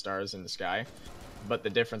brighter, than stars in the sky. But the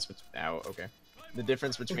difference the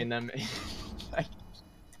difference between them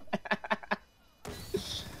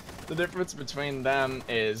the difference between them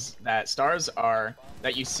is that stars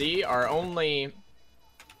that you see are only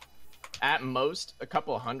at most a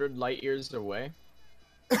couple hundred light years away.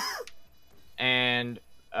 And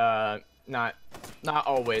not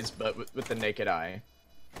always, but with the naked eye.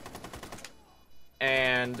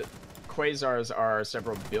 And quasars are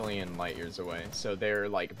several billion light years away, so they're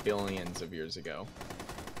like billions of years ago.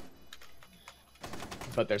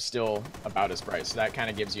 But they're still about as bright, so that kind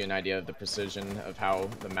of gives you an idea of the precision of how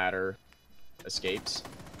the matter escapes.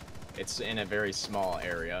 It's in a very small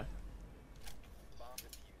area.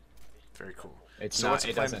 Very cool. It's so not, what's a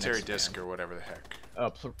it doesn't planetary expand. disk or whatever the heck?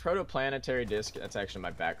 Protoplanetary disk, that's actually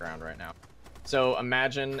my background right now. So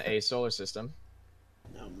imagine a solar system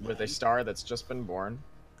with a star that's just been born,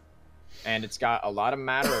 and it's got a lot of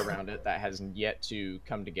matter around it that has yet to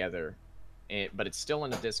come together, but it's still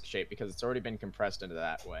in a disk shape because it's already been compressed into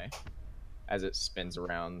that way as it spins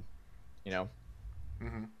around, you know?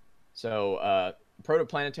 Mm-hmm. So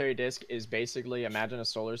protoplanetary disk is basically, imagine a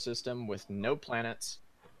solar system with no planets,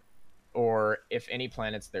 or if any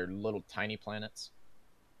planets, they're little tiny planets.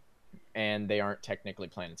 And they aren't technically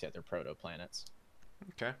planets yet, they're protoplanets.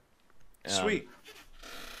 Okay. Sweet.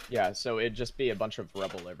 Yeah, so it'd just be a bunch of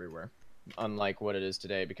rubble everywhere. Unlike what it is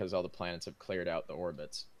today, because all the planets have cleared out the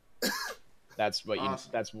orbits. That's what Awesome.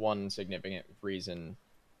 that's one significant reason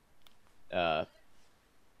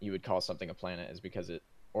you would call something a planet, is because it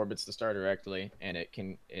orbits the star directly, and it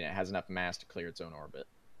has enough mass to clear its own orbit.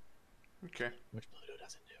 Okay. Which Pluto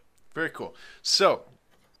doesn't do. Very cool. So,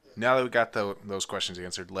 now that we got those questions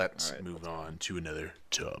answered, let's All right. move on to another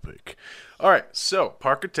topic. All right, so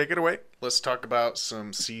Parker, take it away. Let's talk about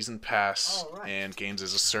some season pass All right. and games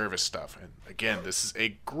as a service stuff. And again, this is a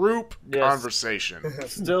group Yes. conversation.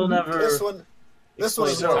 Still never. This one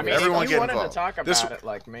is So, more. I mean, everyone if get you wanted involved. to talk about This- it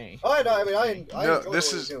like me. Oh, I know. I mean, I No, enjoy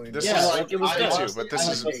this what is- we're doing. this Yeah, is- like, it was I good. like too, but I this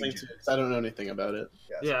like is listening to it 'cause I don't know anything about it,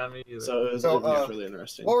 Yeah, me either. so it was, So, it was really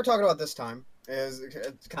interesting. What we're talking about this time is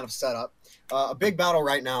it's kind of set up. A big battle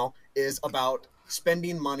right now is about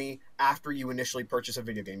spending money after you initially purchase a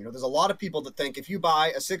video game. You know, there's a lot of people that think if you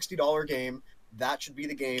buy a $60 game, that should be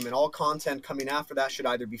the game, and all content coming after that should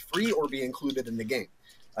either be free or be included in the game.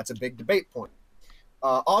 That's a big debate point.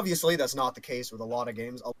 Obviously, that's not the case with a lot of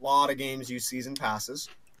games. A lot of games use season passes.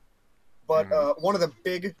 But one of the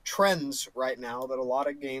big trends right now that a lot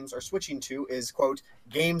of games are switching to is, quote,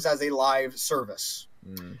 games as a live service.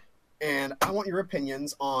 And I want your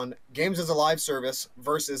opinions on games as a live service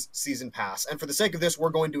versus season pass. And for the sake of this, we're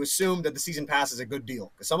going to assume that the season pass is a good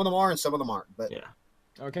deal, because some of them are and some of them aren't. But Yeah.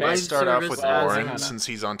 Okay. Let's Live start off service with as Warren, in- since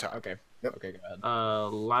he's on top. Okay. Yep. Okay, go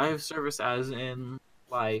ahead. Live service as in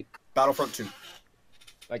like. Battlefront 2.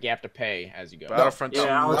 Like you have to pay as you go. Battlefront 2.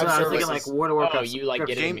 Yeah, I was live thinking services. like World of Warcraft. you, like, get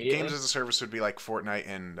it subscription. immediately? Games as a service would be like Fortnite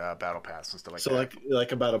and Battle Pass and stuff like So that.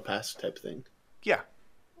 like a battle pass type thing. Yeah.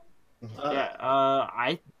 Yeah,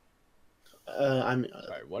 I. I'm.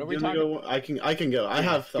 Sorry, what are we gonna talking go? I can go. I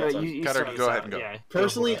have thoughts. on it. You Cutter, start us go ahead out, and go. Yeah,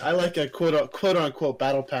 Personally, for it. I like a quote unquote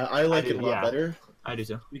battle pass. I like do, it a lot yeah. better I do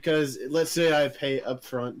too. because let's say I pay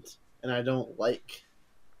upfront and I don't like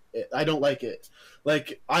it. I don't like it.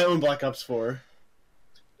 Like I own Black Ops 4,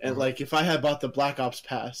 and like if I had bought the Black Ops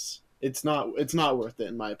pass, it's not worth it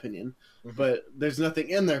in my opinion. Mhm. But there's nothing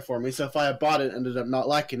in there for me. So if I had bought it and ended up not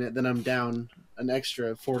liking it, then I'm down an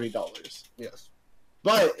extra $40. Yes.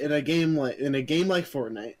 But in a game like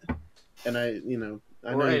Fortnite, and I know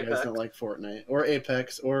Or you guys Apex. don't like Fortnite or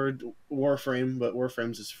Apex or Warframe, but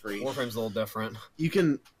Warframe's is free. Warframe's a little different. You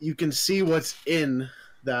can see what's in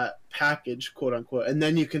that package, quote unquote, and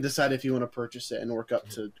then you can decide if you want to purchase it and work up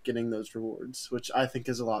to getting those rewards, which I think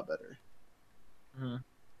is a lot better.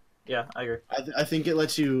 Yeah, I agree. I think it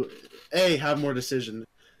lets you A, have more decision,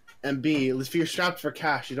 and B, if you're strapped for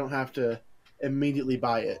cash, you don't have to immediately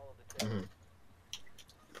buy it.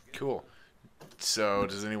 Cool. So,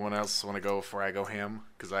 does anyone else want to go before I go ham?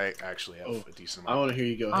 Because I actually have Oh, a decent I amount. want to hear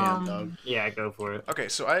you go ham, dog. Yeah, go for it. Okay,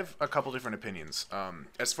 so I have a couple different opinions.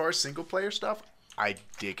 As far as single player stuff, I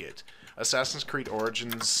dig it. Assassin's Creed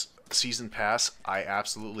Origins season pass, I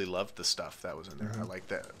absolutely loved the stuff that was in there. I liked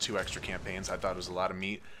that 2 extra campaigns. I thought it was a lot of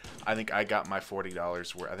meat. I think I got my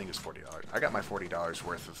 $40 worth. I think it was $40. I got my $40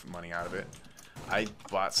 worth of money out of it. I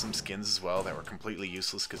bought some skins as well that were completely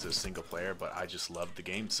useless because it was single player, but I just loved the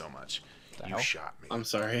game so much. You shot me. I'm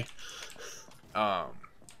sorry. But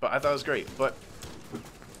I thought it was great. But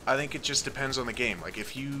I think it just depends on the game. Like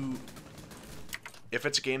if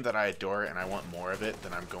it's a game that I adore and I want more of it,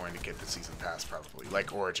 then I'm going to get the season pass probably.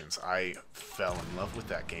 Like Origins, I fell in love with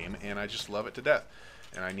that game and I just love it to death.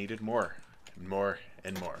 And I needed more, and more,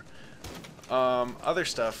 and more. Other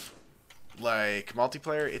stuff like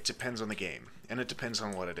multiplayer, it depends on the game and it depends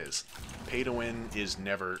on what it is. Pay to win is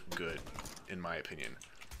never good, in my opinion.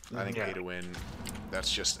 I think pay to win,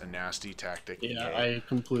 that's just a nasty tactic. Yeah, I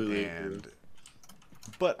completely agree.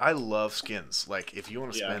 But I love skins. Like if you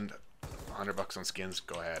want to spend $100 on skins,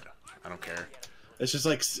 go ahead. I don't care. It's just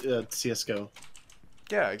like CS:GO.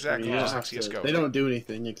 Yeah, exactly. I mean, Just like CS:GO. They don't do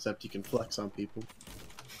anything except you can flex on people.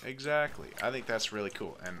 Exactly. I think that's really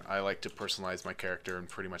cool, and I like to personalize my character and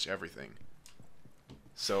pretty much everything.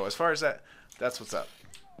 So as far as that, that's what's up.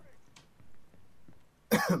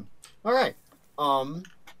 All right. I'm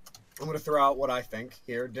gonna throw out what I think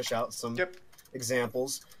here. Dish out some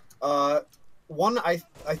examples. One I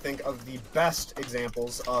think of the best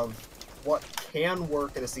examples of what can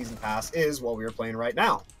work in a season pass is what we are playing right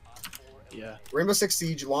now. Yeah. Rainbow Six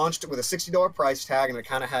Siege launched with a $60 price tag, and it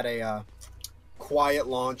kind of had a quiet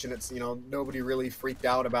launch, and it's, nobody really freaked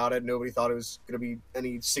out about it. Nobody thought it was going to be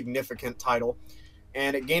any significant title,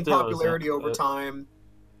 and it gained popularity over time,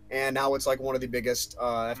 and now it's like one of the biggest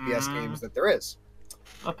FPS games that there is.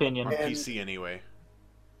 Opinion. On PC anyway.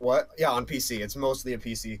 What? Yeah, on PC. It's mostly a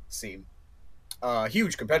PC scene.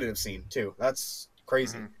 Huge competitive scene too. That's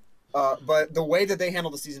crazy. But the way that they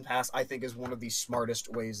handle the season pass, I think, is one of the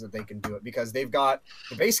smartest ways that they can do it, because they've got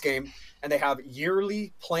the base game and they have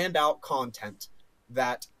yearly planned out content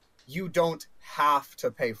that you don't have to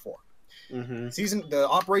pay for. The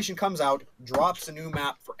operation comes out, drops a new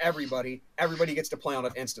map for everybody. Everybody gets to play on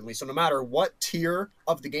it instantly. So no matter what tier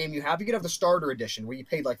of the game you could have the starter edition where you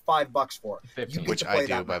paid like $5 for. Which I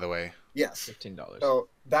do, by the way. Yes. $15. So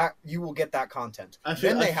that you will get that content.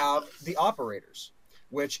 Then they have the operators,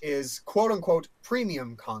 which is quote unquote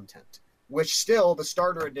premium content, which still the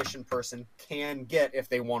starter edition person can get if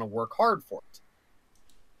they want to work hard for it.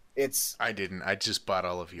 I didn't. I just bought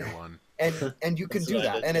all of year one. And you can do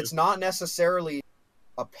that. And it's not necessarily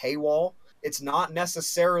a paywall. It's not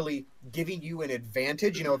necessarily giving you an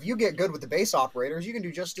advantage. If you get good with the base operators, you can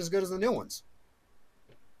do just as good as the new ones.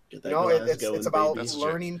 It's about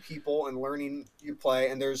learning people and learning you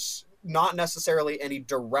play, and there's not necessarily any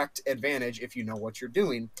direct advantage if you know what you're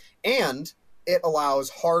doing. And it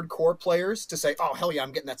allows hardcore players to say, oh, hell yeah,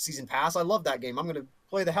 I'm getting that season pass. I love that game. I'm going to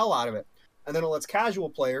play the hell out of it. And then it lets casual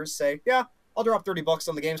players say, yeah, I'll drop $30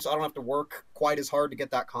 on the game so I don't have to work quite as hard to get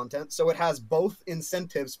that content. So it has both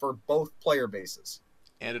incentives for both player bases.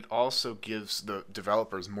 And it also gives the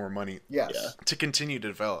developers more money to continue to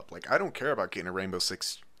develop. Like, I don't care about getting a Rainbow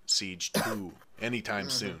Six Siege 2 anytime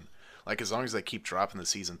soon. Like, as long as they keep dropping the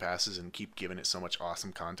season passes and keep giving it so much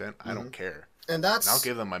awesome content, I don't care. And I'll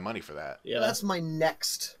give them my money for that. Yeah. That's my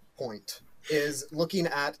next point, is looking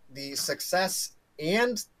at the success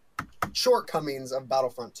and shortcomings of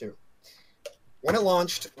Battlefront 2. When it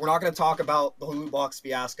launched, we're not going to talk about the loot box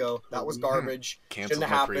fiasco. That was garbage. Canceled Shouldn't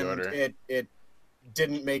have my happened. pre-order. It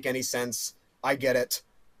didn't make any sense. I get it.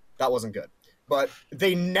 That wasn't good. But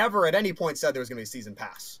they never at any point said there was going to be a season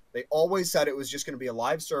pass. They always said it was just going to be a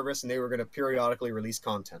live service and they were going to periodically release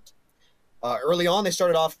content. Early on, they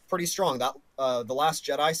started off pretty strong. That The Last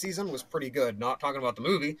Jedi season was pretty good. Not talking about the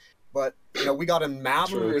movie, but we got a map.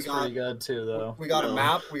 True, it's pretty good too, though. We got a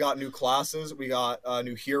map. We got new classes. We got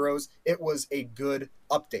new heroes. It was a good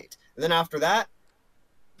update. And then after that,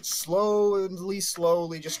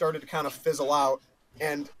 slowly just started to kind of fizzle out.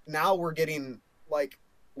 And now we're getting like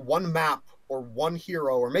one map or one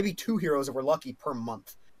hero or maybe two heroes if we're lucky per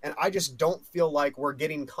month. And I just don't feel like we're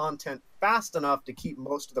getting content fast enough to keep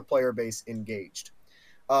most of the player base engaged.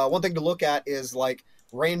 One thing to look at is like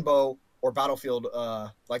Rainbow or Battlefield,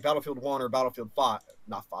 like Battlefield 1 or Battlefield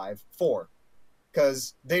 4.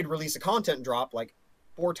 Because they'd release a content drop like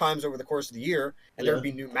 4 times over the course of the year, and there'd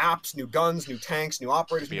be new maps, new guns, new tanks, new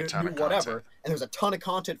operators, new whatever. And there's a ton of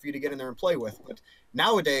content for you to get in there and play with. But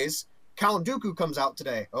nowadays, Count Dooku comes out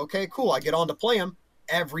today. Okay, cool. I get on to play him.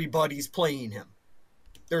 Everybody's playing him.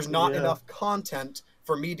 There's not enough content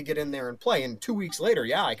for me to get in there and play. And 2 weeks later,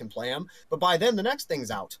 I can play him. But by then, the next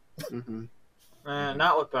thing's out.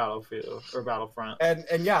 Not with Battlefield or Battlefront. And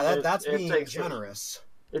that's being generous.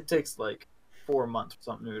 It takes like 4 months for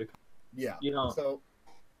something new to come. Yeah. You know, So,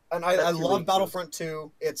 and I That's love unique. Battlefront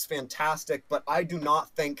 2. It's fantastic, but I do not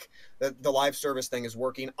think that the live service thing is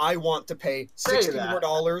working. I want to pay Say $60 that. more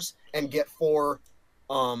dollars and get 4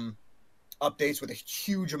 updates with a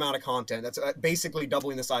huge amount of content. That's basically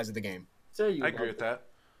doubling the size of the game. say you I agree love with it, that.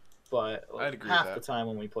 but I'd agree half with the that. time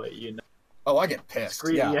when we play, you know, Oh, I get pissed.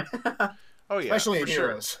 screen, Yeah. Oh yeah, Especially in for sure.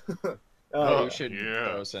 Heroes. Oh, yeah. you should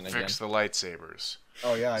throw us in again. Fix the lightsabers.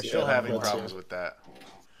 Oh, yeah. I Yeah, Still should. having that's problems with that.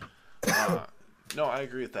 No, I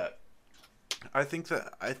agree with that. I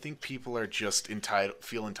think people are just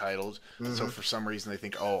feel entitled. So for some reason they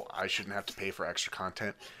think, oh, I shouldn't have to pay for extra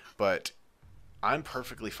content. But I'm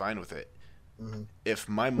perfectly fine with it. If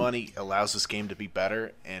my money allows this game to be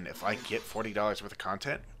better, and if I get $40 worth of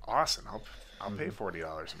content, awesome. I'll pay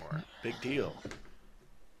 $40 more. Big deal. If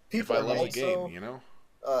People I are love the also, game, you know.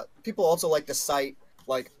 people also like to cite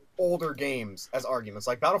like older games as arguments,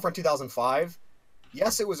 like Battlefront 2005.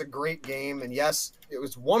 Yes, it was a great game, and yes, it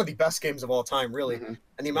was one of the best games of all time, really. And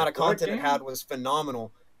the amount of What content it game? had was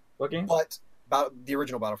phenomenal. What game? But about the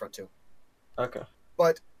original Battlefront 2. Okay.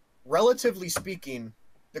 But relatively speaking,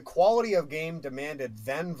 the quality of game demanded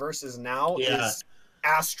then versus now Yeah. is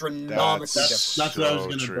astronomically That's- different. That's what I was So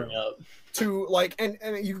going to true. bring up. To like, and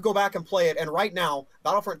you can go back and play it, and right now,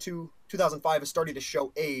 Battlefront 2 2005 is starting to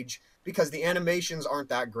show age because the animations aren't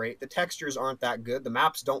that great, the textures aren't that good, the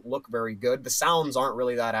maps don't look very good, the sounds aren't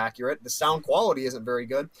really that accurate, the sound quality isn't very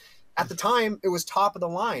good. At the time, it was top of the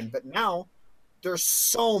line, but now there's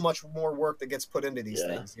so much more work that gets put into these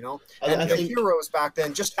Yeah. things, you know? I And the think- heroes back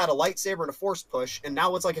then just had a lightsaber and a force push, and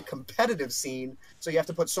now it's like a competitive scene, so you have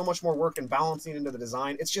to put so much more work and balancing into the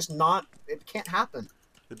design. It's just not, it can't happen.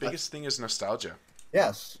 The biggest thing is nostalgia.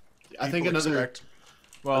 Yes. I think People another expect-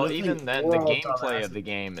 Well, Another even thing- then, we're the all gameplay dumbasses. of the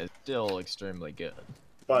game is still extremely good.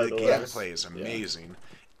 by the the way. gameplay is amazing,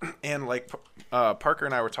 and like Parker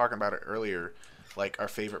and I were talking about it earlier, like our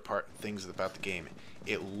favorite things about the game.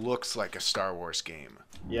 It looks like a Star Wars game.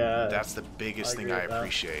 Yeah. That's the biggest I thing agree I with that.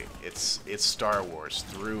 appreciate. It's Star Wars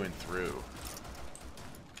through and through.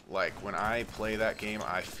 Like when I play that game,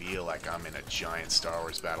 I feel like I'm in a giant Star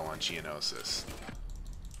Wars battle on Geonosis.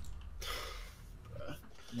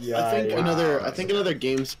 yeah. I think yeah. another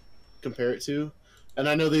games compare it to, and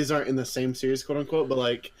I know these aren't in the same series, quote unquote, but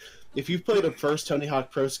like if you've played a first Tony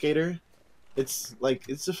Hawk Pro Skater, it's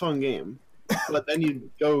a fun game. But then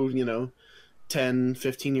you go, 10,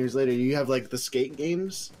 15 years later, you have like the skate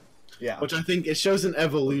games, Yeah. which I think it shows an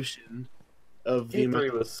evolution of the amount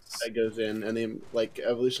E3 was that goes in and the like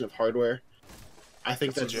evolution of hardware. I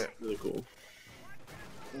think That's that's legit. really cool.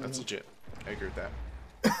 That's legit. I agree with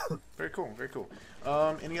that. Very cool. Very cool.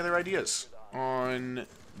 Any other ideas on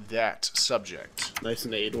that subject? Nice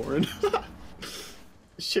and aid, Warren.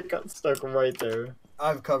 shit got stuck right there.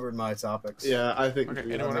 I've covered my topics. Yeah, I think. Okay,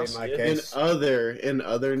 we- anyone Made else? my In In case.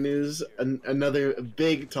 other news, another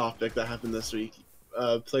big topic that happened this week.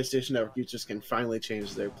 PlayStation Network users can finally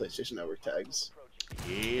change their PlayStation Network tags.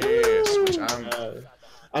 Yes, which I'm.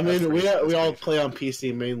 I That's mean, pretty- we that's all pretty play on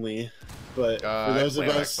PC mainly, but for I those play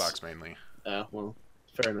of on us, Xbox mainly. well,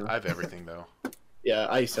 fair enough. I have everything though. Yeah,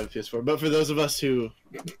 I used to have PS4, but for those of us who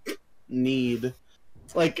need,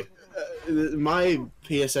 like, my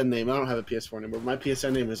PSN name, I don't have a PS4 anymore. My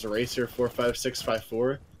PSN name is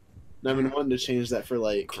Eraser45654, and I've been wanting to change that for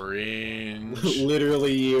like Cringe.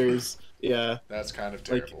 literally years. Yeah, That's kind of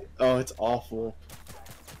like, terrible. oh, it's awful.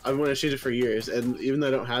 I've wanted to change it for years, and even though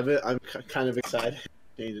I don't have it, I'm kind of excited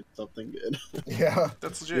to change it to something good. Yeah.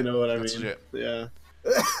 That's legit. You know what I That's mean? legit. Yeah,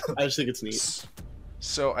 I just think it's neat.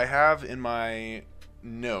 So I have in my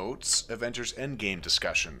notes Avengers Endgame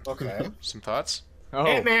discussion. Okay. Some thoughts? Oh,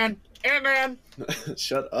 Ant-Man! Ant-Man!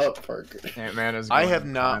 Shut up, Parker. Ant-Man is. I going have to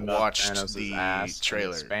not climb up watched Thanos' the ass and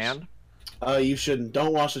trailers. expand. You shouldn't.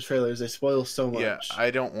 Don't watch the trailers. They spoil so much. Yeah, I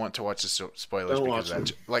don't want to watch the spoilers Don't because watch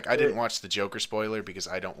that. Like, I didn't watch the Joker spoiler because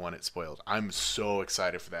I don't want it spoiled. I'm so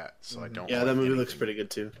excited for that, so I don't. Yeah, want that movie looks anything. pretty good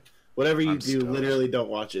too. Whatever you I'm do, stoked. literally don't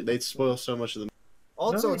watch it. They spoil so much of the.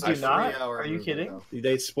 Also, No, it's do a not. 3-hour Are you movie, kidding? though.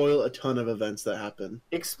 They spoil a ton of events that happen.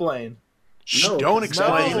 Explain. Shh, No, don't 'cause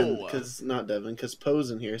explain. Devin, because not Devin, because Poe's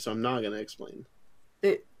in here, so I'm not gonna explain.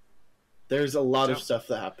 It- There's a lot of So- stuff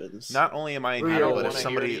that happens. Not only am I in I here, don't but if wanna hear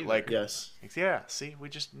somebody it either. like, Yes, yeah, see, we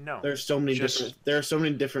just know. there's so many Just- different. There are so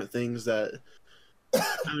many different things that.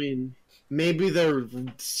 I mean, maybe they're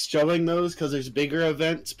showing those because there's bigger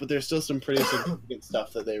events, but there's still some pretty significant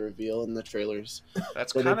stuff that they reveal in the trailers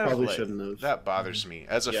That's that they kind of probably like, shouldn't have. that bothers me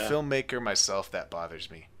as a Yeah. filmmaker myself. That bothers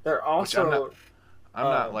me. They're Which also, I'm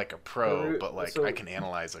not Um, like a pro, the- but like so- I can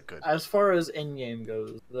analyze a good. as far as Endgame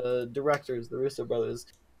goes, the directors, the Russo brothers,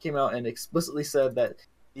 came out and explicitly said that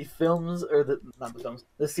the films or the not the films,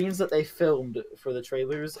 the scenes that they filmed for the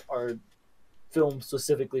trailers are filmed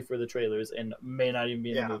specifically for the trailers and may not even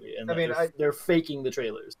be in Yeah. the movie. And I mean, they're faking the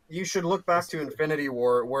trailers. You should look back to Infinity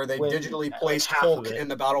War, where they When, digitally like, placed half of Hulk it. in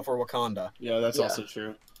the battle for Wakanda. Yeah, that's Yeah. also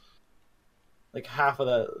true. Like half of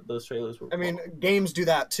those trailers were. I mean, games do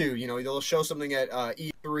that too. You know, they'll show something at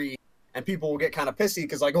E3, and people will get kind of pissy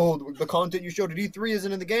because, like, oh, the content you showed at E3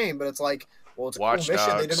 isn't in the game. But it's like, well, it's a Watch cool mission.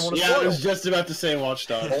 They Dogs. didn't want to Yeah, I spoil. was just about to say Watch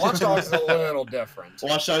Dogs. Well, Watch Dogs is a little different.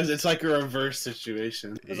 Watch Dogs, it's like a reverse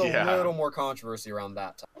situation. There's Yeah. a little more controversy around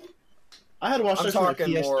that time. I had Watch I'm Dogs on my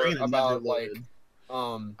talking PS3 more and it about, never like,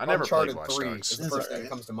 loaded. I never played Uncharted Watch 3 Dogs. is the That's first thing alright.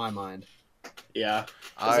 that comes to my mind. Yeah.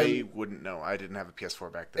 I wouldn't know. I didn't have a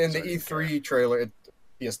PS4 back then. In so the I didn't care. E3 trailer,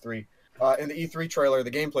 PS3, in the E3 trailer, the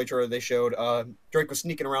gameplay trailer they showed, Drake was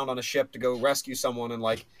sneaking around on a ship to go rescue someone, and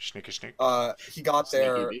like, Snicker snick. he got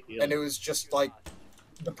there, Sneaky beaky, and it was just like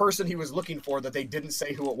the person he was looking for that they didn't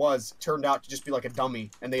say who it was turned out to just be like a dummy,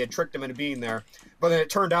 and they had tricked him into being there. But then it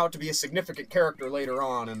turned out to be a significant character later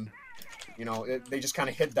on, and you know they just kind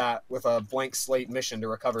of hid that with a blank slate mission to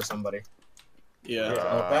recover somebody. Yeah.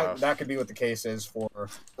 So that could be what the case is for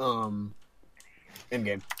in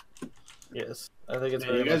game. Yes, I think it's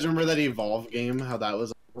Man, very you guys much- remember that Evolve game? How that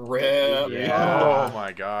was? Rip. Yeah. Oh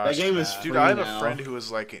my gosh. That game is Dude, free I have now. a friend who was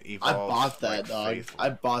like an I Evolve. bought that, like, dog. faithful. I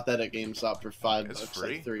bought that at GameStop for $5 It's like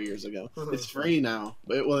free? 3 years ago. It's free now.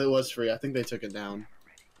 Well, it was free. I think they took it down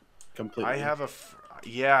completely. I have a.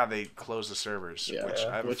 Yeah, they closed the servers. Yeah. Which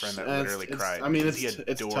I have Which, a friend that it's- literally it's- cried. I mean, because he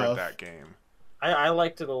it's adored tough. that game. I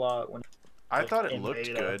liked it a lot when. I Like, thought it in looked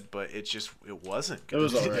beta. good, but it wasn't It good.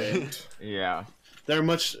 was alright. Yeah. There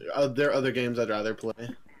are there are other games I'd rather play.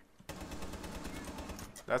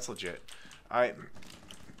 That's legit. I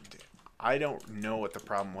don't know what the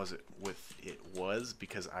problem was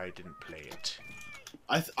because I didn't play it.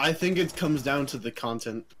 I think it comes down to the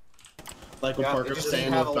content. Like what Yeah, it Parker was just saying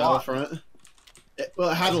didn't have with a lot. Battlefront. It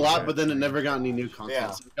had a lot, but then it never got any new content.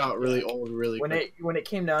 Yeah. So it got really old really When quick. it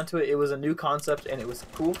came down to it, it was a new concept and it was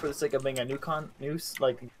cool for the sake of being a new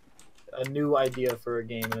a new idea for a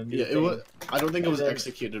game and a new Yeah, thing. I don't think it was And then-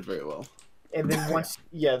 executed very well. And then once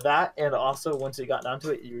that and also once it got down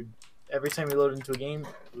to it, every time you loaded into a game,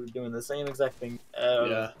 you were doing the same exact thing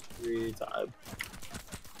every time.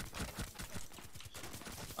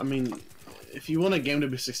 I mean, if you want a game to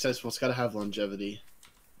be successful, it's got to have longevity.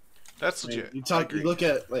 That's I mean, legit. you I agree. look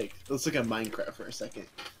at let's look at Minecraft for a second.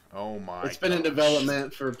 Oh my. It's been in gosh.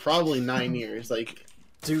 development for probably 9 years. Like,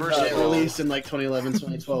 Dude, First it of all- released in like 2011,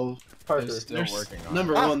 2012. Parker, They're still There's- working on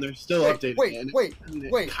Number it. one, they're still Wait, updating. wait, it, and wait, I mean,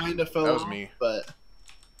 it wait. kind of fell That was off, me. but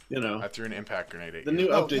you know, I threw an impact grenade at the you. new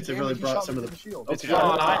Oh, updates have really he brought shot some me of through the. the shield. It's Yeah. got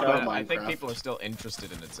Well, a lot about I think Minecraft. people are still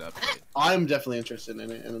interested in its update. I'm definitely interested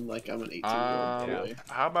in it, and like I'm an 18-year-old boy.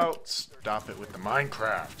 How about stop it with the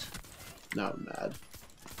Minecraft? Now I'm mad.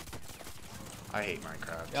 I hate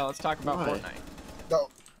Minecraft. Yeah, let's talk about Why? Fortnite. No.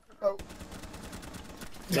 Oh.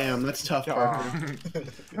 Damn, that's tough, Parker.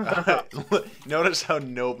 Notice how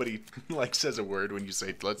nobody like says a word when you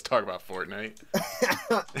say let's talk about Fortnite.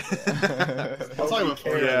 I'll talk about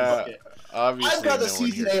Fortnite. Yeah. Fuck it. Obviously, I've got the no one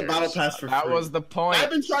Season here 8 Battle cares. Pass for That free. was the point. I've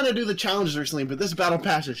been trying to do the challenges recently, but this Battle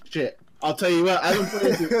Pass is shit. I'll tell you what, I've been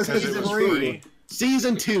playing through Because Because it Season was 3. free.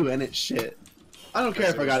 Season 2, and it's shit. I don't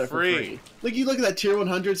care Because if I it got was it for free. Like, you look at that Tier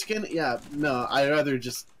 100 skin, yeah, no, I'd rather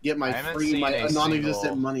just get I my haven't free, seen my a non-existent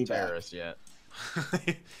single money back. terrorist yet.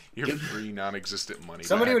 Your Give- free non-existent money.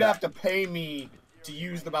 Somebody back. would have to pay me to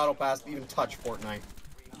use the battle pass to even touch Fortnite.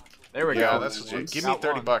 There we Yeah, go. that's legit. Once. Give me Got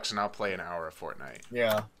 $30 one. and I'll play an hour of Fortnite.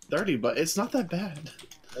 Yeah, 30, but it's not that bad.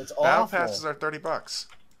 it's Battle awful. passes are $30.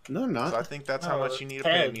 No, they're So I not. think that's No, how much you need to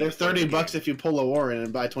hey, pay me. They're to play the $30 game. if you pull a war in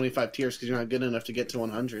and buy 25 tiers because you're not good enough to get to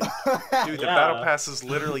 100. Dude, the Yeah. battle pass is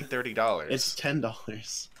literally $30. It's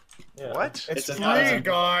 $10. Yeah. What? It's a free, 1,000.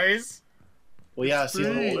 guys. Well, yeah,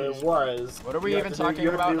 season Well, 8. it was. What are we You even have to talking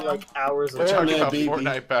you have to about do, now? like hours We're of talking Fortnite, about baby.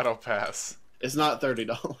 Fortnite Battle Pass. It's not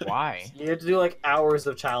 $30. Why? You have to do like hours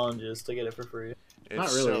of challenges to get it for free. It's Not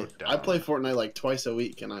really. so dumb. I play Fortnite like twice a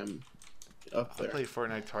week, and I'm up I there. play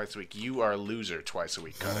Fortnite twice a week. You are a loser twice a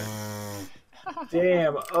week, Cutter.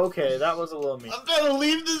 Damn. Okay, that was a little mean. I'm gonna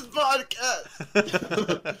leave this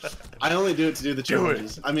podcast. I only do it to do the Do it.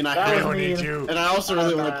 challenges. I mean, I That I have, was don't need mean. you. and I also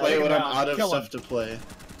really want to play it when I'm out of Kill him. stuff to play.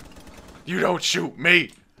 You don't shoot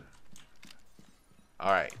me.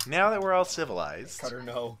 All right. Now that we're all civilized, Cutter,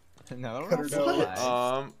 no. No, Cutter,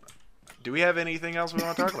 no. do we have anything else we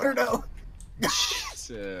want to talk Cutter, about? no.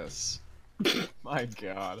 Jesus. My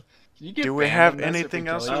God. Can you get Do we banned have on this if we anything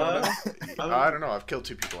kill else you? you want to? I don't know. I've killed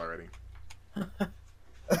 2 people already. Cutter,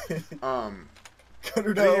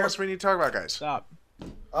 Anything no. else we need to talk about, guys? Stop.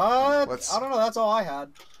 Let's- I don't know. That's all I had.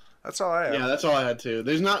 That's all I have. Yeah, that's all I had too.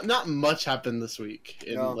 There's not much happened this week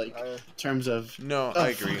in No, like I- terms of. No, Oh, I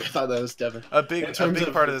agree. fuck, I thought that was Devin. A big In terms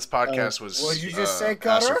of, part of this podcast was What'd you just say,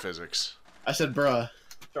 Cutter? astrophysics. I said, bruh.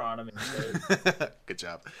 Astronomy. Good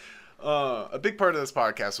job. A big part of this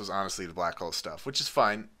podcast was honestly the black hole stuff, which is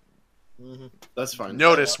fine. That's fine.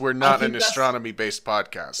 Notice we're not think an that's- astronomy-based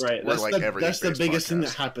podcast. Right. We're That's like the everything. that's the biggest thing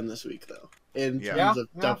that happened this week, though. In Yeah. terms of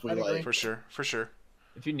Yeah, stuff we I'd agree. like. For sure.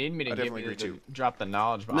 If you need me to I give definitely you agree, the, too. drop the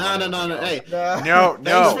knowledge bomb. No. Hey, No,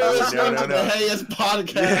 thanks for listening no, to the no. Hayes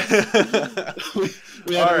podcast.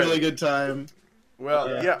 we had All a right. really good time.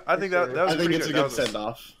 Well, yeah, I think that was I think pretty it's a That good was send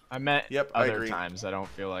off. I meant Yep, I other agree. times. I don't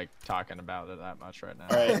feel like talking about it that much right now.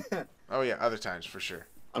 All right, Oh yeah, other times for sure.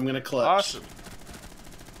 I'm gonna clutch. Awesome.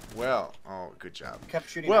 Well, good job. Kept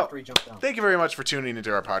shooting Well, after he jumped down. Thank you very much for tuning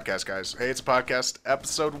into our podcast, guys. Hey, it's a podcast,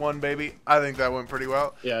 episode 1, baby. I think that went pretty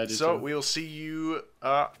well. Yeah, I do So too. we will see you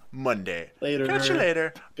Monday. Later. Catch you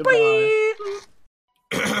later. Goodbye.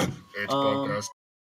 Bye. It's podcast.